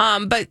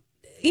 But,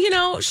 you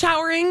know,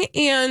 showering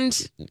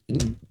and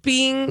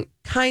being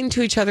kind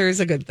to each other is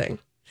a good thing.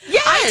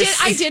 Yes.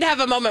 I did have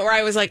a moment where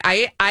I was like,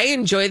 I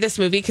enjoy this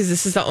movie because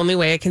this is the only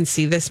way I can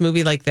see this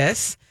movie like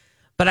this.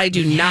 But I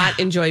do not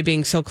enjoy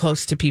being so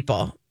close to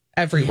people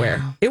everywhere.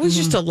 Yeah. It was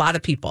just a lot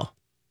of people.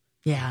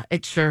 Yeah,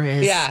 it sure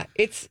is. Yeah,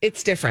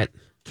 it's different.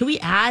 Can we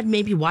add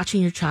maybe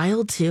watching your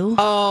child too?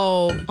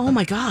 Oh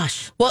my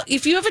gosh. Well,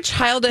 if you have a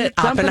child at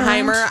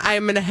Oppenheimer,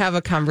 I'm going to have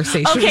a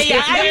conversation. Okay,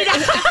 yeah.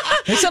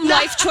 There's some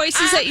life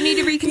choices that you need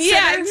to reconsider.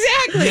 Yeah,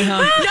 exactly.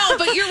 No,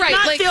 but you're right.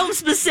 Not like film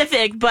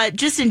specific, but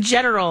just in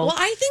general. Well,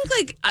 I think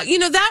like, you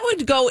know, that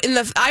would go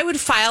in I would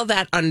file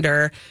that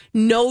under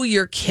know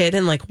your kid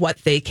and like what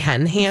they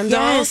can handle.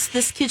 Yes,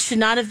 this kid should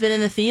not have been in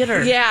the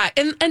theater. Yeah,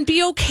 and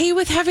be okay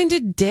with having to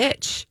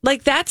ditch.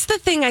 Like that's the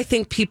thing I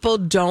think people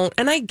don't,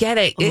 and I get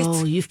it.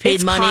 You've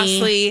paid money.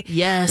 Costly,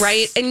 yes,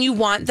 right, and you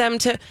want them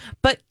to,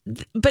 but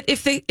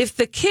if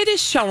the kid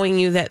is showing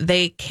you that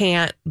they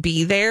can't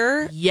be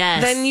there,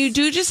 yes, then you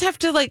do just have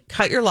to like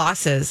cut your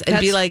losses and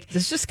be like,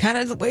 this is just kind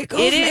of the way it goes.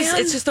 It is.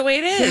 It's just the way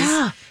it is.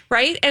 Yeah.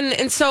 Right.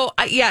 And so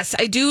yes,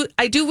 I do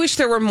wish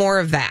there were more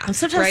of that. I'm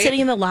sometimes sitting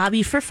in the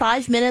lobby for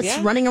 5 minutes,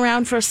 running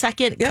around for a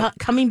second,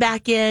 coming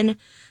back in.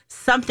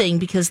 Something,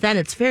 because then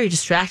it's very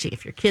distracting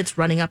if your kid's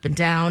running up and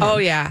down. Oh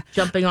yeah,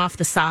 jumping off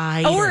the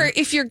side. Or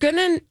if you're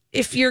gonna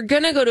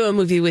go to a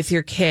movie with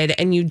your kid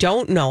and you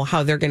don't know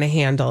how they're gonna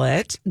handle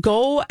it,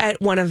 go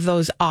at one of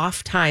those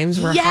off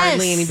times where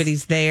hardly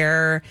anybody's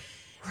there.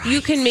 Right.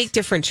 You can make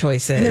different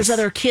choices. And there's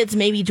other kids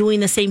maybe doing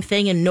the same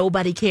thing and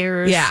nobody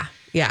cares. Yeah.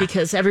 Yeah.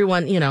 Because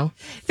everyone, you know.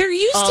 There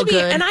used to be,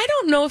 and I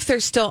don't know if there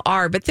still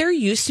are, but there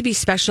used to be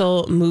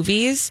special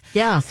movies.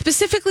 Yeah.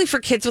 Specifically for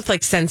kids with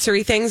like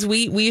sensory things.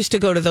 We used to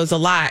go to those a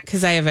lot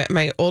because I have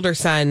my older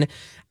son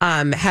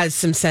has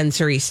some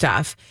sensory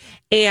stuff,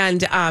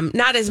 and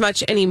not as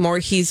much anymore.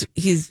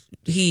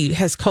 He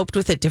has coped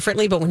with it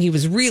differently, but when he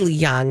was really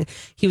young,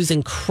 he was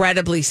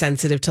incredibly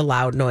sensitive to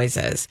loud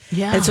noises.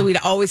 Yeah. And so we'd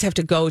always have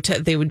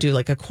to they would do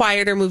like a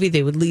quieter movie.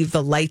 They would leave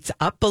the lights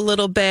up a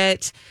little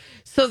bit.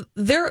 So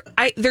there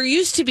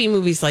used to be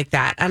movies like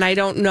that. And I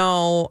don't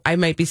know, I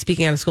might be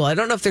speaking out of school. I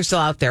don't know if they're still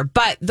out there,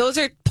 but those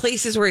are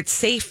places where it's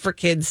safe for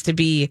kids to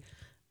be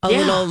a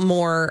little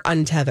more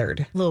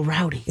untethered. A little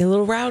rowdy. A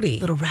little rowdy.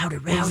 A little rowdy.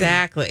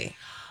 Exactly.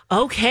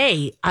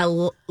 Okay,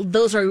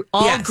 those are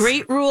all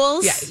great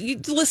rules. Yeah,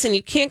 listen,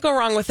 you can't go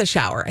wrong with a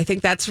shower. I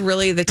think that's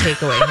really the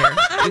takeaway here.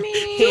 I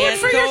mean, do it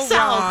for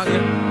yourself.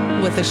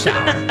 Wrong with a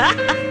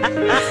shower.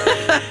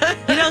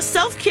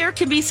 Self-care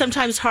can be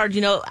sometimes hard.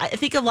 I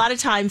think a lot of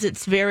times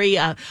it's very,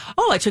 I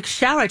took a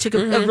shower, I took a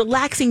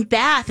relaxing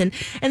bath,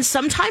 and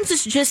sometimes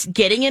it's just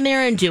getting in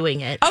there and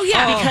doing it. Oh,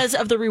 yeah. Because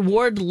of the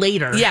reward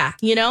later. Yeah.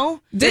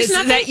 There's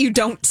nothing that you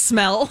don't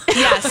smell.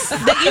 Yes.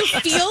 That you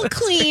feel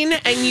clean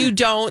and you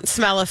don't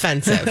smell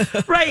offensive.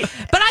 Right.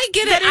 But I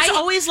get it. It's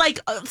always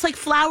it's like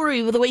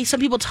flowery with the way some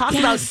people talk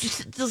about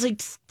just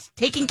like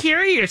taking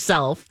care of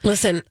yourself.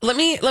 Listen, let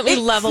me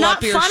level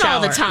up your shower.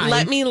 All the time.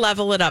 Let me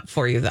level it up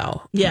for you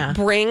though. Yeah.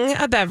 Bring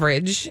a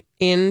beverage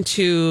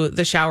into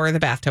the shower or the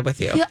bathtub with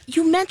you. Yeah,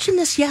 you mentioned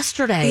this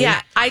yesterday.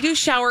 Yeah, I do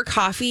shower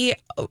coffee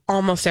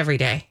almost every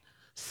day.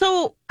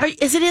 So,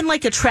 is it in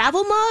like a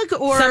travel mug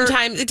or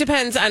sometimes it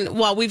depends on?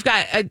 Well, we've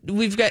got.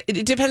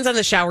 It depends on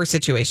the shower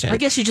situation. I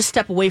guess you just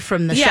step away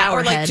from the shower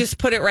or like head. just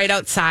put it right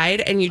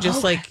outside, and you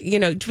just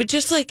but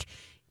just like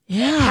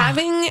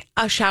having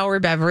a shower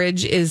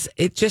beverage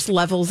it just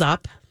levels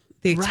up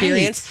the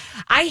experience.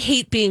 Right. I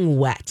hate being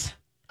wet.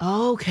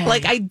 Okay,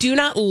 like I do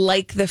not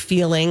like the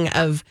feeling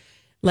of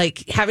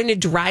like having to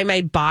dry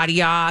my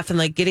body off and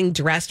like getting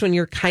dressed when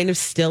you're kind of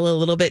still a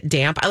little bit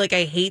damp. I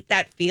hate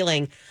that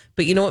feeling.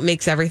 But you know what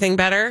makes everything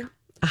better?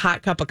 A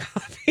hot cup of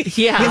coffee.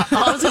 Yeah.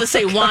 I was going to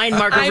say wine,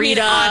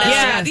 margarita,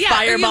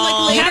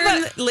 Fireball.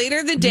 Later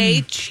in the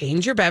day,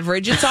 change your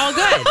beverage. It's all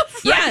good.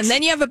 Yeah, and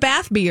then you have a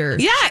bath beer.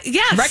 Yeah,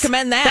 yes.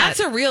 Recommend that.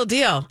 That's a real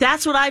deal.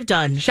 That's what I've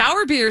done.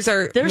 Shower beers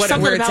are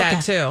where it's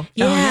at, too.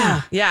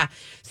 Yeah. Yeah.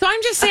 So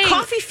I'm just saying.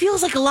 Coffee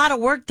feels like a lot of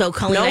work, though,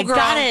 Colleen. No, I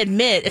got to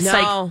admit. It's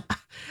like,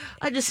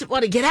 I just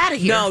want to get out of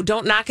here. No,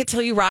 don't knock it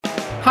till you rock.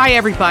 Hi,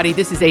 everybody.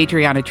 This is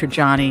Adriana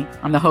Trajani.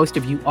 I'm the host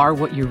of You Are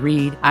What You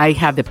Read. I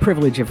have the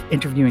privilege of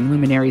interviewing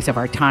luminaries of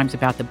our times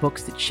about the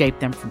books that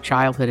shaped them from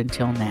childhood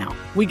until now.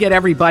 We get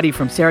everybody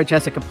from Sarah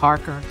Jessica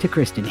Parker to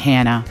Kristen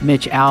Hanna,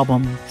 Mitch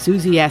Albom,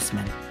 Susie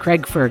Essman,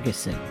 Craig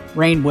Ferguson,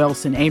 Rainn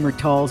Wilson, Amor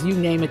Tolls, you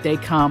name it, they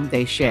come,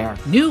 they share.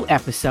 New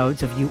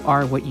episodes of You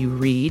Are What You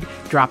Read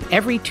drop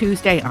every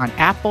Tuesday on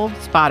Apple,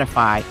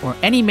 Spotify, or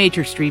any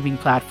major streaming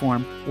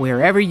platform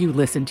wherever you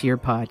listen to your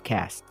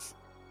podcasts.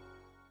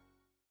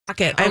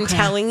 I'm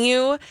telling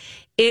you,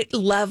 it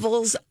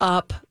levels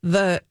up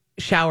the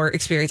shower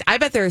experience. I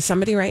bet there is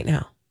somebody right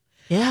now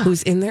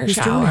who's in their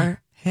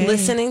shower,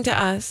 listening to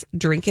us,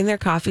 drinking their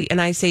coffee, and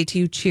I say to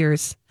you,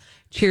 cheers.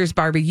 Cheers,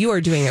 Barbie. You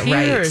are doing it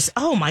right.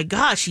 Oh, my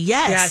gosh.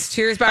 Yes. Yes.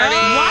 Cheers, Barbie.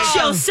 Wash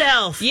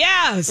yourself.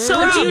 Yes.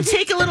 So do you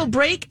take a little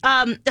break,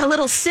 a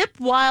little sip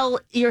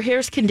while your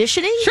hair's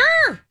conditioning?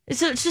 Sure. It's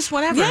just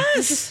whenever.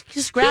 Yes.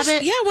 Just grab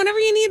it. Yeah, whenever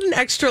you need an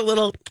extra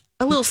little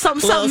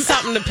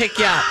something to pick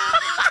you up.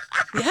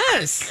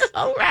 Yes.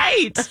 All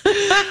right.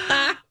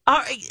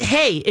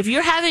 Hey, if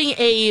you're having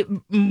a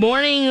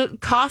morning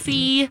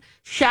coffee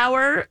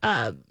shower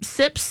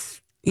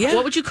sips,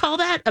 what would you call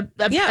that?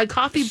 A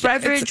coffee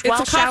beverage it's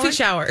a coffee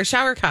shower, a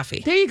shower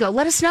coffee. There you go.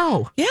 Let us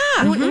know. Yeah.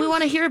 We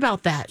want to hear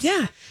about that.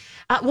 Yeah.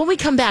 When we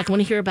come back, I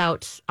want to hear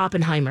about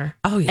Oppenheimer.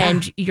 Oh, yeah.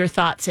 And your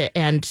thoughts.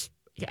 And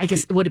I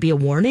guess, would it be a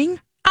warning?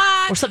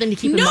 Or something to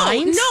keep in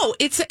mind? No,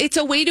 it's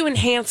a way to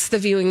enhance the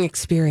viewing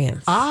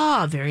experience.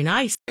 Ah, very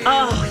nice.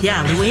 Oh,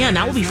 yeah, Luann,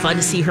 that will be fun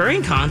to see her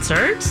in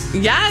concert.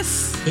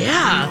 Yes.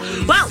 Yeah.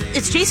 Well,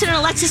 it's Jason and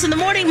Alexis in the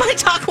morning, My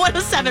Talk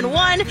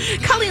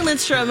 107.1. Colleen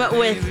Lindstrom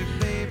with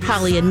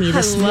Holly and me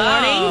this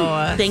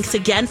morning. Thanks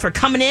again for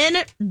coming in,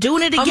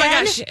 doing it again. Oh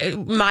my gosh,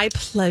 my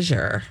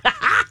pleasure.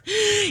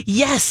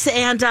 Yes,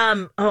 and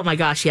oh my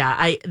gosh,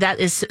 yeah, that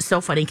is so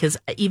funny because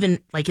even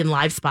like in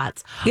live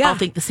spots, I'll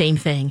think the same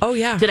thing. Oh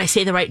yeah, did I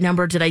say the right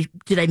number? Did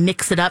I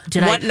mix it up?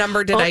 What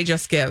number did I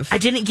just give? I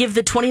didn't give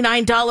the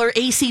 $29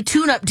 AC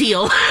tune-up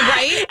deal,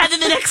 right? And then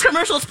the next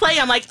commercials play.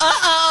 I'm like,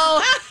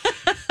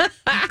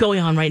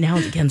 going on right now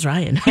with Ken's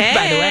Ryan. Hey.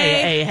 By the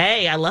way,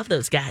 hey, I love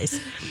those guys.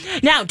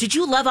 Now, did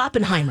you love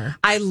Oppenheimer?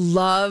 I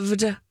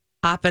loved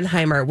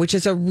Oppenheimer, which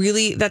is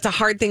that's a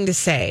hard thing to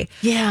say.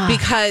 Yeah.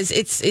 Because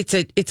it's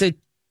a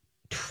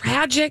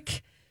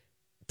tragic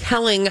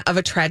telling of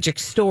a tragic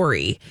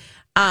story.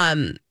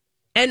 And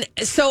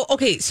so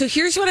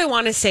here's what I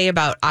want to say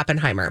about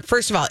Oppenheimer.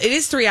 First of all, it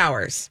is 3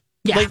 hours.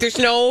 Yeah. Like there's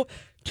no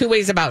two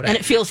ways about it. And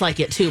it feels like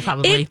it too,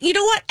 probably. You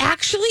know what?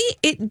 Actually,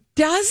 it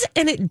does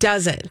and it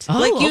doesn't.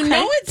 You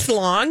know it's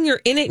long.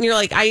 You're in it and you're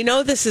like, I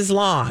know this is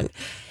long.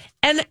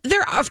 And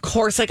there, of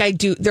course,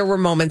 there were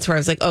moments where I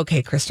was like,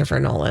 okay,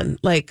 Christopher Nolan,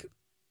 like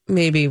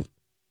maybe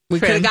We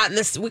could have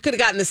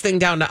gotten this thing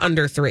down to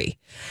under 3,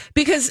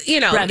 because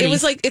it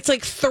was it's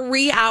like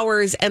 3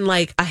 hours and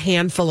like a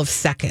handful of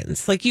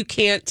seconds. Like, you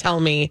can't tell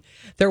me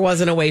there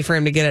wasn't a way for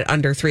him to get it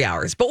under 3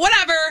 hours. But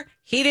whatever,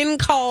 he didn't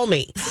call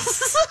me.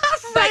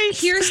 But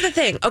here's the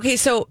thing. Okay,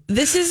 so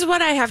this is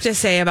what I have to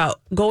say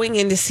about going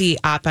in to see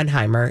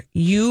Oppenheimer.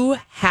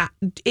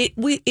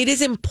 It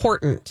is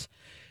important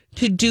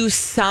to do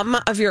some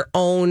of your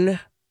own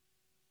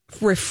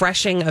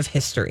refreshing of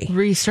history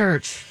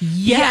research.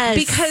 Yes. Yeah,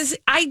 because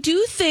I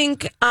do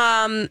think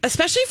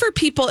especially for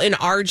people in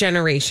our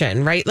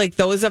generation, right, like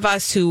those of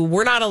us who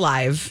were not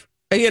alive,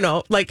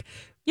 or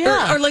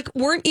like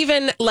weren't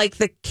even like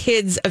the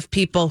kids of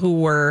people who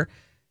were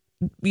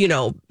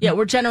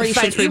we're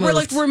generations removed. We're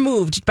like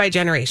removed by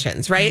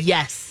generations, right?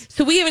 Yes.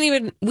 So we haven't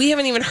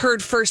even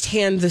heard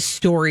firsthand the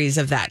stories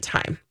of that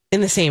time in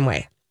the same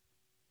way.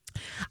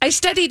 I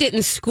studied it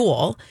in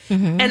school,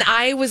 and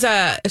I was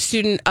a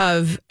student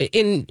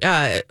in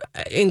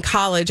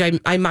college. I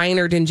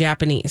minored in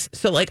Japanese,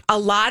 so like a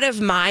lot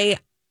of my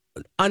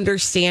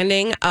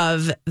understanding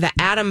of the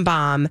atom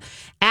bomb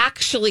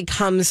actually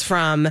comes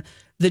from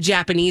the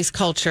Japanese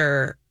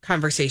culture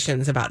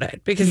conversations about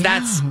it, because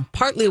that's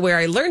partly where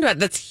I learned about it.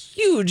 That's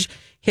huge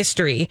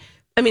history.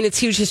 I mean, it's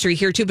huge history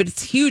here too, but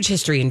it's huge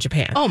history in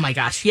Japan. Oh my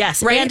gosh,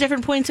 yes, right? And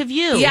different points of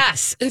view.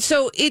 Yes, and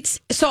so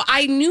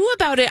I knew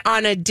about it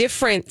on a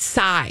different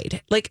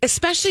side. Like,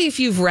 especially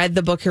if you've read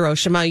the book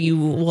Hiroshima, you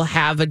will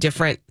have a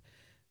different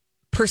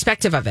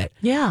perspective of it.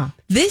 Yeah,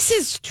 this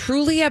is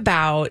truly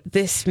about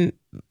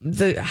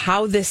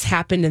how this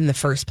happened in the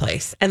first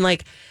place, and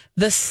like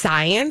the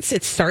science.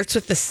 It starts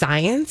with the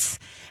science,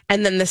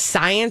 and then the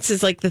science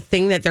is like the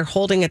thing that they're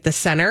holding at the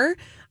center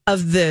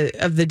of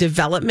the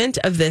development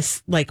of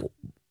this like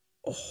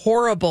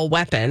horrible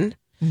weapon.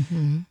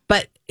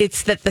 But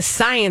it's that the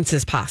science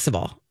is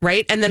possible,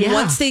 right? And then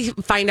once they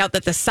find out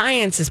that the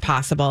science is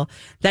possible,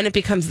 then it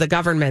becomes the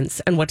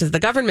government's, and what does the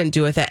government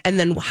do with it? And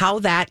then how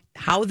that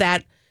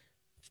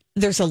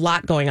there's a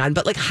lot going on,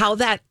 but like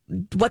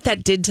what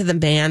that did to the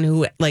man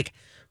who like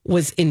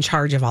was in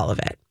charge of all of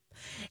it.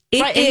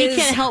 Right, and you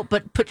can't help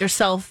but put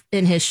yourself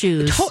in his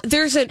shoes.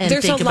 There's a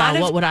lot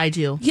of, what would I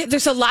do? Yeah,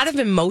 there's a lot of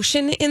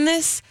emotion in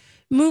this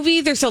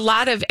movie. There's a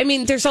lot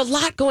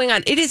going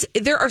on.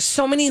 There are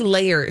so many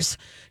layers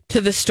to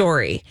the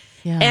story,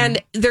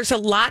 and there's a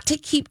lot to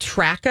keep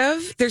track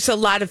of. There's a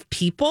lot of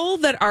people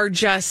that are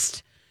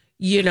just,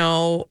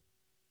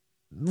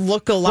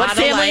 look a lot what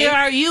family alike.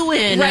 Are you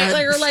in?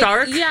 Right, or like,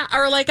 Stark?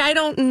 or like, I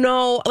don't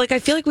know. Like, I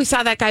feel like we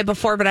saw that guy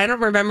before, but I don't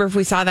remember if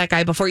we saw that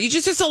guy before.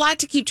 There's a lot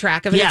to keep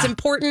track of. And it's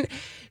important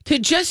to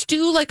just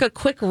do like a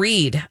quick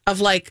read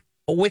of like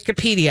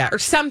Wikipedia or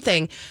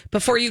something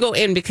before you go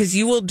in, because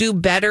you will do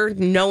better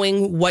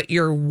knowing what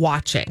you're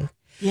watching.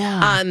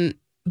 Yeah.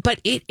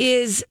 But it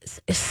is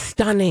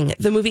stunning.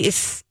 The movie is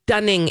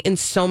stunning in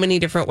so many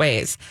different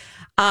ways.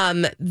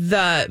 But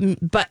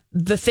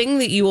the thing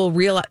that you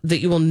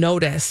will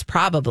notice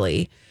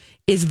probably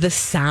is the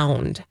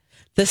sound.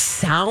 The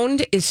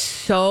sound is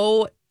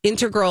so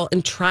integral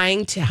in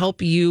trying to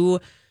help you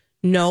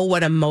know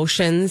what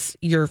emotions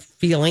you're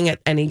feeling at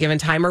any given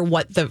time, or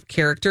what the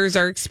characters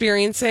are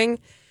experiencing.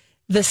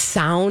 The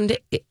sound,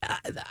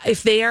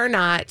 if they are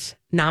not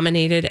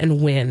nominated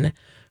and win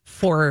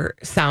for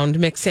sound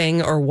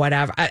mixing or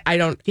whatever, I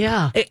don't.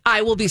 Yeah,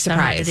 I will be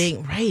surprised.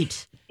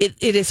 Right. It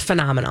is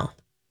phenomenal.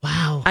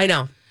 Wow. I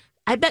know.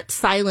 I bet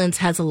silence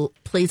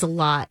plays a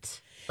lot.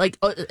 Like,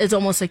 it's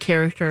almost a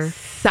character.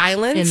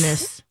 Silence in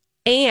this.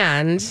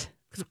 And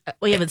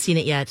we haven't seen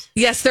it yet.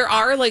 Yes, there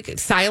are, like,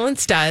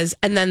 silence does,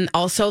 and then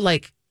also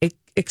like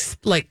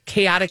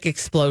chaotic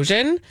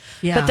explosion.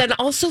 Yeah. But then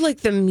also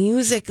like the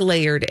music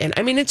layered in.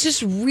 I mean, it's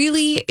just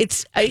really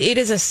it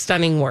is a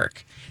stunning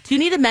work. Do you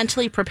need to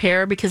mentally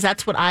prepare? Because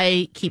that's what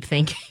I keep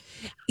thinking.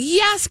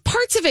 Yes,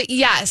 parts of it,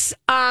 yes.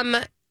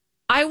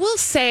 I will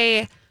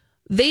say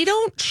they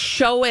don't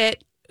show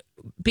it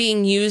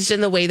being used in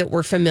the way that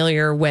we're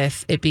familiar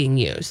with it being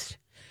used.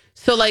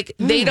 So, like,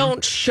 they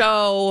don't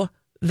show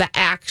the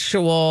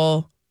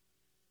actual,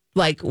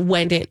 like,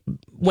 when it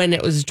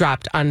was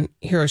dropped on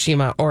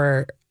Hiroshima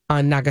or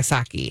on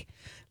Nagasaki.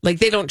 Like,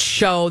 they don't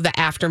show the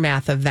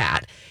aftermath of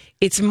that.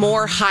 It's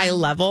more high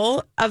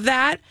level of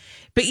that.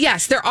 But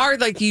yes, there are,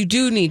 like, you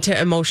do need to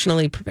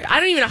emotionally prepare. I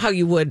don't even know how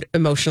you would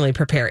emotionally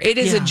prepare. It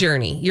is a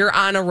journey. You're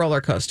on a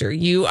roller coaster.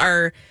 You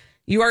are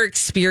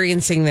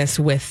experiencing this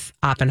with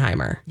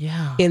Oppenheimer.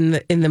 Yeah. In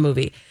the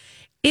movie.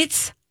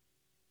 It's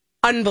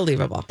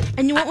unbelievable.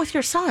 And you went with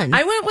your son.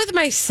 I went with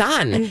my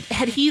son. And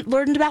had he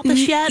learned about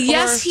this yet?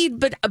 Yes,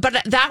 but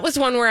that was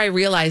one where I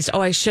realized,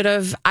 I should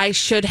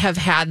have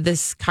had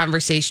this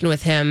conversation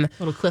with him,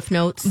 little cliff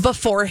notes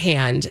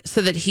beforehand,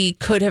 so that he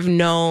could have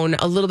known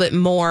a little bit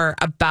more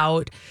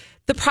about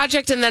the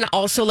project, and then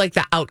also like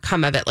the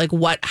outcome of it, like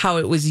how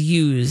it was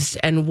used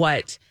and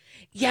what.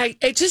 Yeah,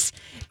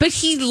 but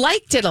he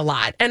liked it a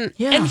lot. And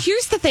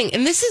here's the thing,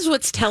 and this is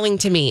what's telling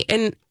to me,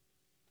 and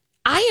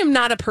I am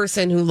not a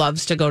person who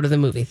loves to go to the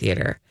movie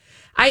theater.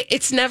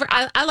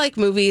 I like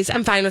movies.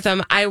 I'm fine with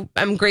them.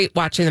 I'm great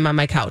watching them on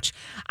my couch.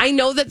 I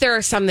know that there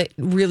are some that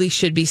really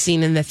should be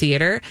seen in the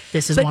theater.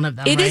 This is one of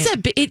them.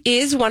 It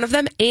is one of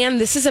them. And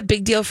this is a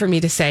big deal for me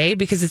to say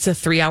because it's a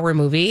 3-hour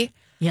movie.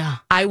 Yeah.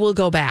 I will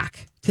go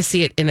back to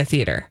see it in a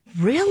theater.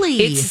 Really?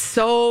 It is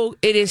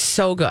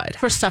so good.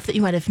 For stuff that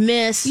you might have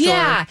missed.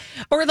 Yeah.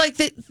 Or like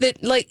that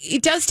like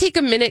it does take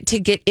a minute to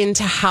get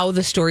into how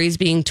the story is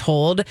being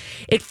told.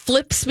 It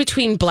flips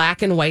between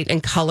black and white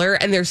and color,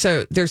 and there's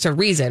a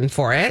reason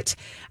for it.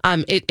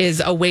 It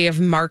is a way of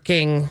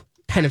marking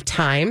kind of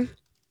time.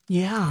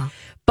 Yeah.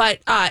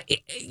 But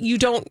you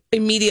don't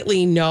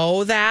immediately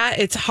know that.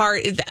 It's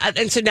hard.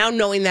 And so now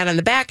knowing that on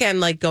the back end,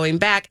 like going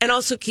back and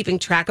also keeping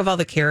track of all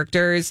the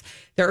characters,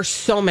 there are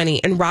so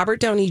many. And Robert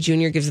Downey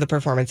Jr. gives the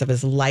performance of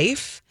his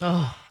life.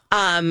 Oh,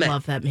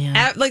 love that man.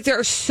 Like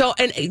there are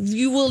and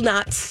you will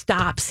not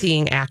stop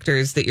seeing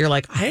actors that you're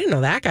like, I didn't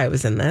know that guy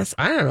was in this.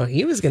 I don't know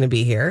he was going to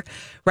be here.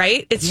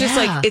 Right? It's just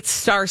like, it's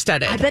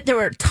star-studded. I bet there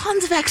were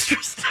tons of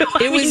extras too.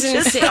 It was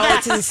insane. Oh,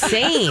 it's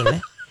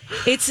insane.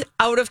 It's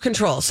out of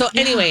control. So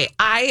anyway,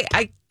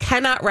 I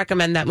cannot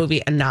recommend that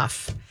movie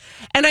enough.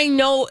 And I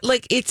know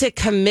like it's a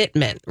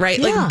commitment, right?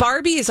 Yeah. Like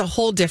Barbie is a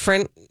whole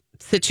different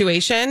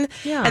situation.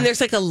 Yeah. And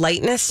there's like a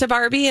lightness to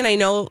Barbie. And I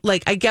know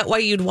like I get why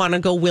you'd want to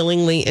go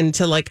willingly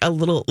into like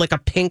a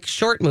pink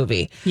short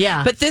movie.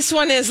 Yeah. But this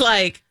one is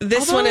like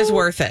one is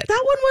worth it.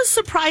 That one was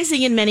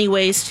surprising in many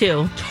ways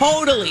too.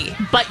 Totally.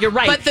 But you're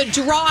right. But the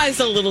draw is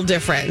a little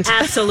different.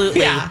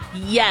 Absolutely. Yeah.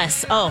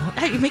 Yes. Oh,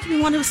 you're making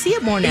me want to see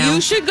it more now.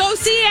 You should go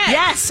see it.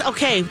 Yes.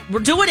 Okay. We're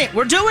doing it.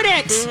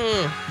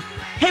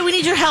 Mm-hmm. Hey, we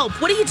need your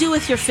help. What do you do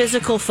with your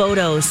physical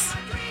photos?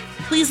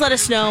 Please let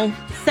us know.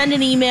 Send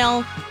an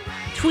email.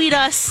 Tweet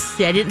us.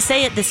 See, I didn't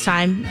say it this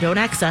time. Don't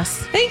X us.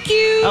 Thank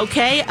you.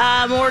 Okay.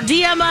 Or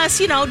DM us.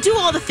 Do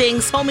all the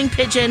things. Homing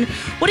pigeon.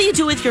 What do you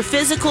do with your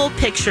physical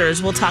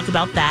pictures? We'll talk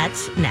about that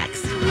next.